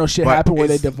never hear no shit happen where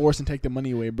they divorce and take the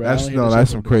money away, bro.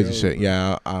 That's some crazy shit. Bro.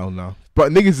 Yeah, I don't know.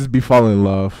 But niggas just be falling in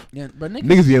love. Yeah, but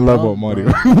niggas be in love with money.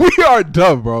 We are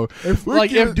dumb, bro.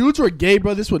 If dudes were gay,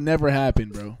 bro, this would never happen,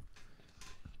 bro.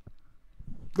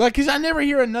 Like, cause I never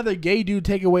hear another gay dude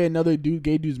take away another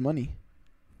gay dude's money.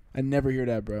 I never hear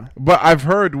that, bro. But I've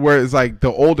heard where it's like the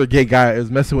older gay guy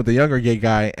is messing with the younger gay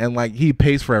guy, and like he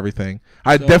pays for everything.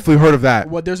 I definitely heard of that.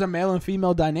 Well, there's a male and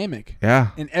female dynamic. Yeah.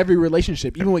 In every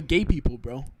relationship, even with gay people,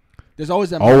 bro. There's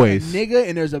always a nigga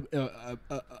and there's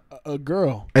a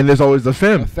girl. And there's always the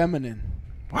femme. A feminine.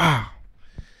 Wow.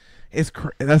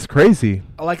 That's crazy.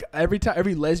 Like every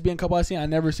lesbian couple I seen, I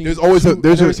never seen. I've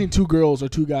never seen 2 girls or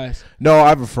 2 guys. No, I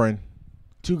have a friend.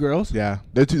 2 girls? Yeah,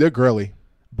 they're girly.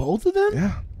 Both of them?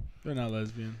 Yeah. They're not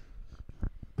lesbian.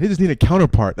 They just need a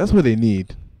counterpart. That's what they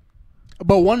need.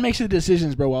 But one makes the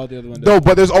decisions, bro, while the other one doesn't. No,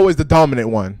 but there's always the dominant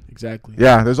one. Exactly.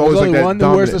 Yeah, there's always like that one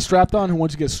who wears the strapped on who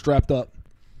wants to get strapped up.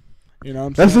 You know what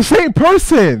I'm saying? That's the same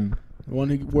person. The one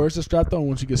who wears the strap on,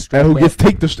 once you get And strapped who up.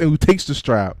 who takes the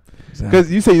strap? Exactly.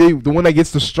 Because you say the one that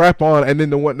gets the strap on, and then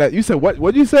the one that you said what?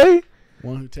 What did you say?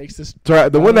 One who takes the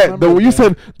Strap. The one that you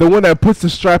said the one that puts the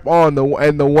strap on,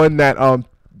 and the one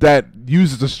that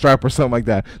uses the strap or something like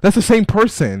that. That's the same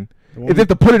person. If they have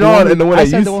to put it on, and the one I that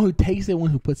said uses. the one who takes it, one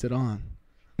who puts it on.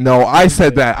 No, I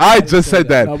said that. I just said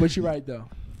that. No, but you're right though.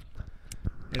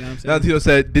 You know what I'm saying? Valentino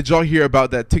said, "Did y'all hear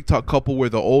about that TikTok couple where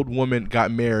the old woman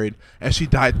got married and she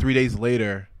died 3 days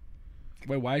later?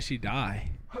 Wait, why did she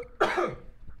die?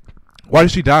 Why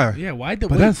did she die? Yeah, why did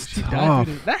But that's she tough.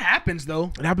 die? That happens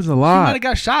though. It happens a She might lot. have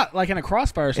got shot like in a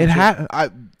crossfire. Or It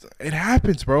it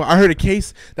happens, bro. I heard a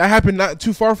case that happened not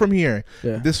too far from here.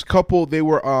 Yeah. This couple, they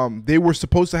were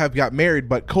supposed to have got married,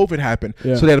 but COVID happened,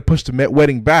 Yeah. so they had to push the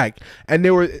wedding back. And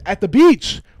they were at the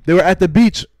beach.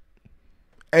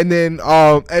 And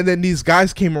then these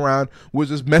guys came around, was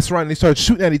just messing around, and they started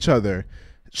shooting at each other.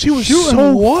 She was Shooting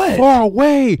so what? far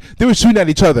away. They were shooting at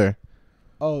each other.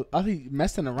 Oh, I think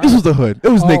messing around. This was the hood. It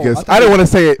was Oh, niggas. I I didn't thought want to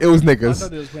say it. It was I niggas.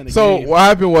 thought they was playing a So game. what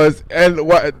happened was, and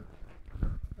what I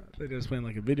thought they was playing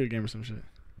like a video game or some shit.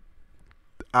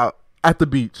 at the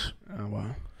beach. Oh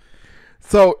wow.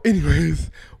 So, anyways,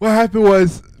 what happened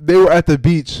was they were at the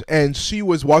beach and she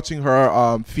was watching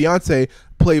her fiance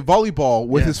play volleyball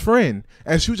with Yeah. his friend,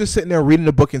 and she was just sitting there reading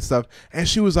the book and stuff. And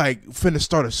she was like, finna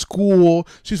start a school.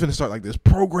 She was finna start like this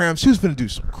program. She was finna do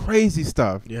some crazy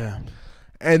stuff. Yeah.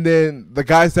 And then the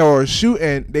guys that were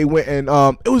shooting, they went and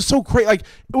it was so crazy. Like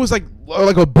it was like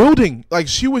a building. Like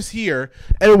she was here,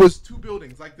 and it was two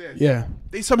buildings like this. Yeah.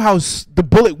 They somehow the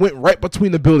bullet went right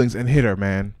between the buildings and hit her,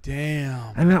 man.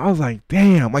 Damn. And then I was like,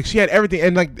 damn. Like she had everything,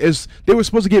 and like they were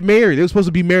supposed to get married. They were supposed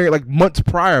to be married like months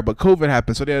prior, but COVID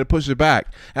happened, so they had to push it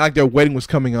back. And like their wedding was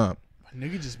coming up.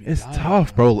 Nigga just be It's dying,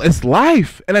 tough, bro. It's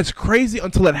life, and it's crazy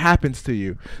until it happens to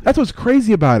you. That's what's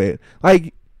crazy about it.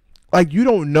 Like you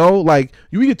don't know. Like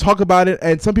we can talk about it,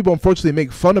 and some people unfortunately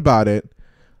make fun about it.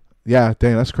 Yeah,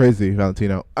 dang, that's crazy,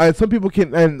 Valentino. And some people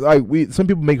can, and like some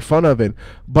people make fun of it,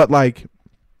 but like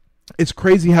it's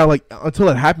crazy how like until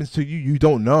it happens to you, you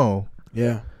don't know.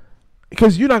 Yeah.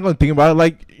 Because you're not gonna think about it.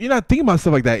 Like you're not thinking about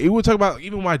stuff like that. You would talk about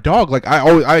even my dog. Like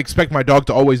I expect my dog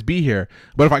to always be here.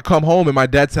 But if I come home and my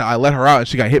dad said I let her out and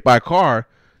she got hit by a car,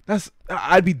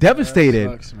 I'd be devastated.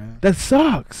 That sucks, man. That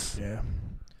sucks. Yeah.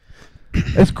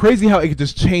 It's crazy how it could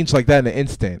just change like that in an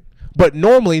instant. But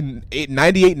normally,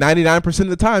 98, 99% of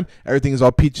the time, everything is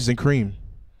all peaches and cream.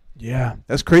 Yeah.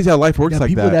 That's crazy how life works like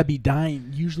people that. that be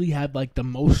dying usually have like the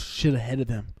most shit ahead of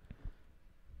them.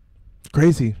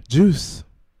 Crazy. Juice.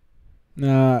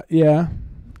 Yeah.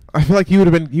 I feel like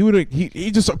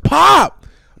he just Pop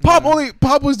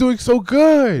was doing so He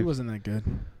good. wasn't that good.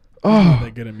 Oh,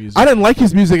 That good at music. I didn't like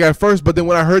his music at first, but then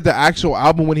when I heard the actual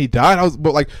album when he died,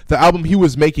 but like the album he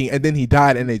was making, and then he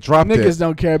died, and they dropped Niggas it.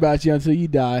 don't care about you until you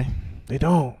die. They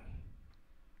don't.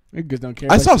 Niggas don't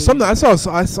care. I about saw you.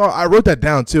 something. I wrote that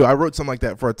down too. I wrote something like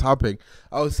that for a topic.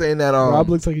 I was saying that Rob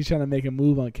looks like he's trying to make a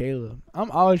move on Caleb. I'm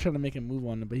always trying to make a move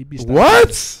on him, but he'd be stopping me.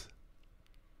 what?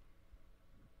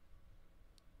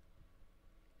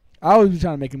 I always be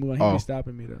trying to make a move on him. He'd Oh. be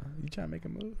stopping me though. You trying to make a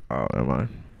move, Oh, never mind.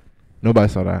 Nobody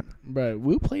saw that. bro?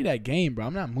 We'll play that game, bro.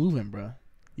 I'm not moving, bro.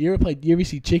 You ever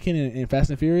see Chicken in Fast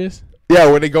and Furious?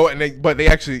 Yeah, when they go and but they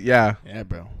actually, yeah. Yeah,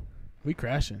 bro. We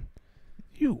crashing.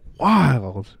 You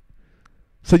wild.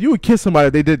 So you would kiss somebody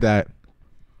if they did that?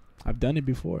 I've done it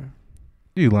before.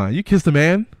 You lying? You kissed a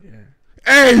man? Yeah.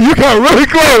 Hey, you got really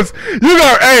close.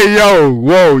 Hey, yo,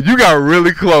 whoa, you got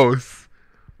really close.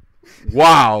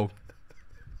 Wow.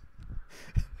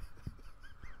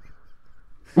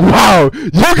 Wow,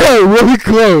 you got really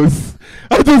close.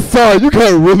 I just saw it. You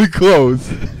got really close.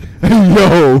 Hey,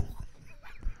 yo.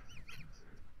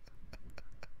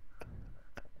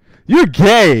 You're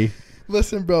gay.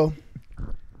 Listen, bro.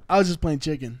 I was just playing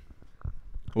chicken.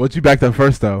 What you backed up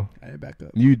first though? I didn't back up.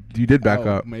 You did back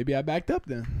up. Maybe I backed up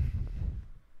then.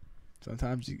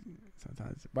 Sometimes.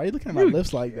 Why are you looking at my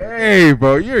lips like that? Hey,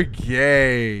 bro, you're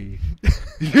gay.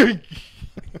 You're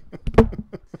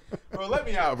Bro, let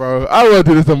me out, bro. I want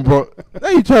to do this, bro. Now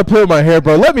you trying to play with my hair,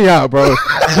 bro. Let me out, bro.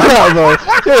 Get out, bro.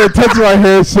 You're touching my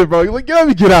hair and shit, bro. Like, let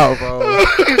me get out, bro.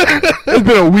 It's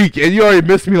been a week, and you already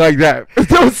missed me like that.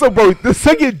 That was so, bro. The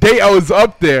second day I was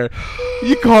up there,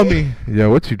 you called me. Yo,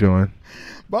 what you doing?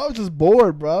 Bro, I was just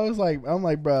bored, bro. I'm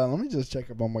like, bro, let me just check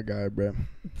up on my guy, bro.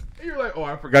 You're like, oh,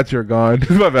 I forgot you were gone.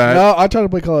 My bad. No, I tried to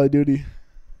play Call of Duty.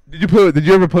 Did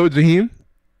you ever play with Jaheim?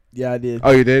 Yeah, I did.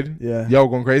 Oh, you did? Yeah. Y'all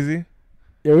going crazy?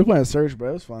 Yeah, we were playing Search, bro.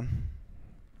 It was fun.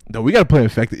 No, we gotta play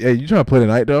Infected. Hey, you trying to play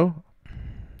tonight though?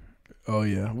 Oh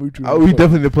yeah, we We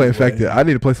definitely need to play Infected. I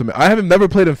need to play some. I haven't never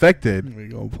played Infected. We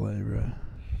gonna play, bro.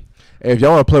 Hey, if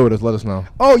y'all want to play with us, let us know.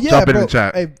 Oh yeah, Drop it in bro. the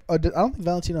chat. Hey, I don't think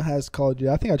Valentino has Call of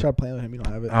Duty. I think I tried playing with him. You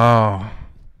don't have it. Oh.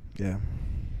 Yeah.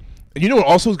 And you know what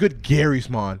also is good? Gary's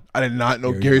Mod. I did not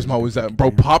know Gary's Mod was that.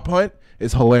 Bro, Pop Hunt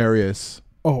is hilarious.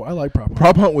 Oh, I like Prop Hunt.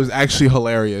 Prop Hunt was actually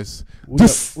hilarious. We're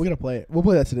gonna play it. We'll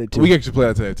play that today too. We can actually play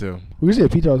that today too. We can see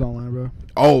if Peter's online, bro.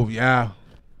 Oh yeah.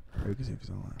 We can see if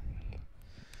he's online.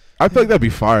 I feel like that'd be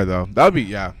fire though. That'd be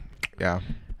yeah.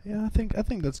 Yeah, I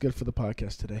think that's good for the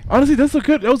podcast today. Honestly, that was a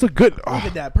good. Look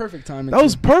at that, perfect timing. That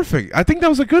was perfect. I think that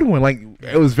was a good one. Like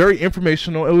it was very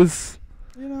informational. It was.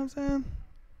 You know what I'm saying?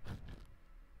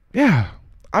 Yeah,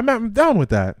 I'm down with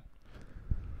that.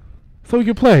 So we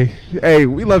can play. Hey,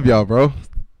 we love y'all, bro.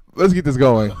 Let's get this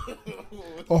going.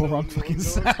 Oh, wrong fucking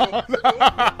sound. I'm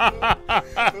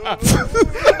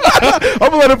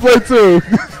gonna let it play too.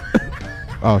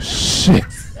 Oh shit.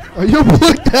 Oh, you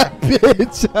put that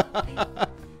bitch.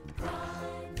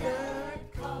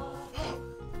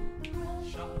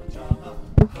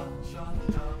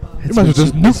 You might as well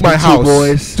just nuke my house.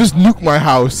 Boys. Just nuke my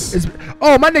house.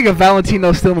 Oh, my nigga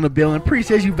Valentino's still in the building.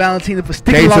 Appreciate you, Valentino, for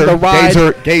sticking on the ride.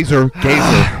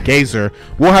 Gazer.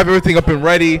 We'll have everything up and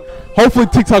ready. Hopefully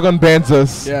TikTok unbans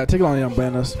us. Yeah, take it on the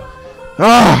unban us.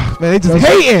 Ah, man, they just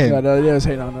hating. Yeah, they're just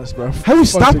hating on us, bro. How do you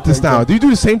stop this now? Do you do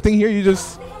the same thing here? You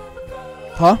just...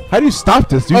 Huh? How do you stop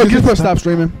this? Do you just press stop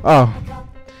streaming. Oh.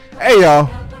 Hey, y'all.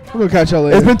 We're going to catch y'all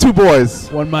later. It's been 2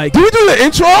 boys. One mic. Did we do the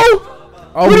intro?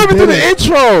 Oh, we didn't even do the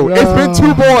intro. It's been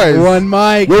 2 boys. One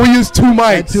mic. Where we use 2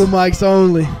 mics. And 2 mics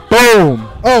only. Boom.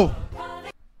 Oh.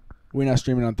 We're not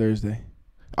streaming on Thursday.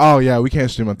 Oh, yeah. We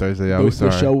can't stream on Thursday. Yeah, we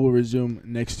sorry. The show will resume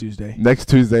next Tuesday. Next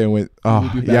Tuesday. And we'll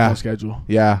be back on schedule.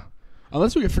 Yeah.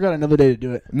 Unless we can figure out another day to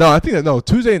do it. No, I think that,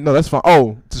 Tuesday, that's fine.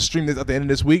 Oh, to stream this at the end of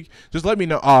this week, just let me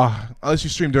know. Unless you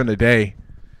stream during the day.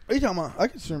 What are you talking about? I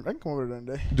can stream. I can come over during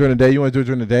the day. During the day? You want to do it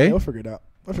during the day? Yeah, we'll figure it out.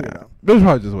 We'll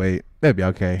probably just wait. That'd be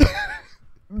okay.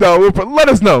 No, let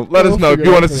us know. Let us know if you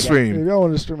want us to stream. If y'all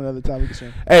want to stream another time, we can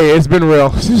stream. Hey, it's been real.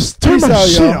 Just turn my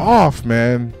shit off,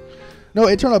 man. No,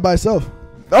 it turned off by itself.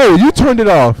 Oh, you turned it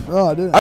off. Oh, I didn't.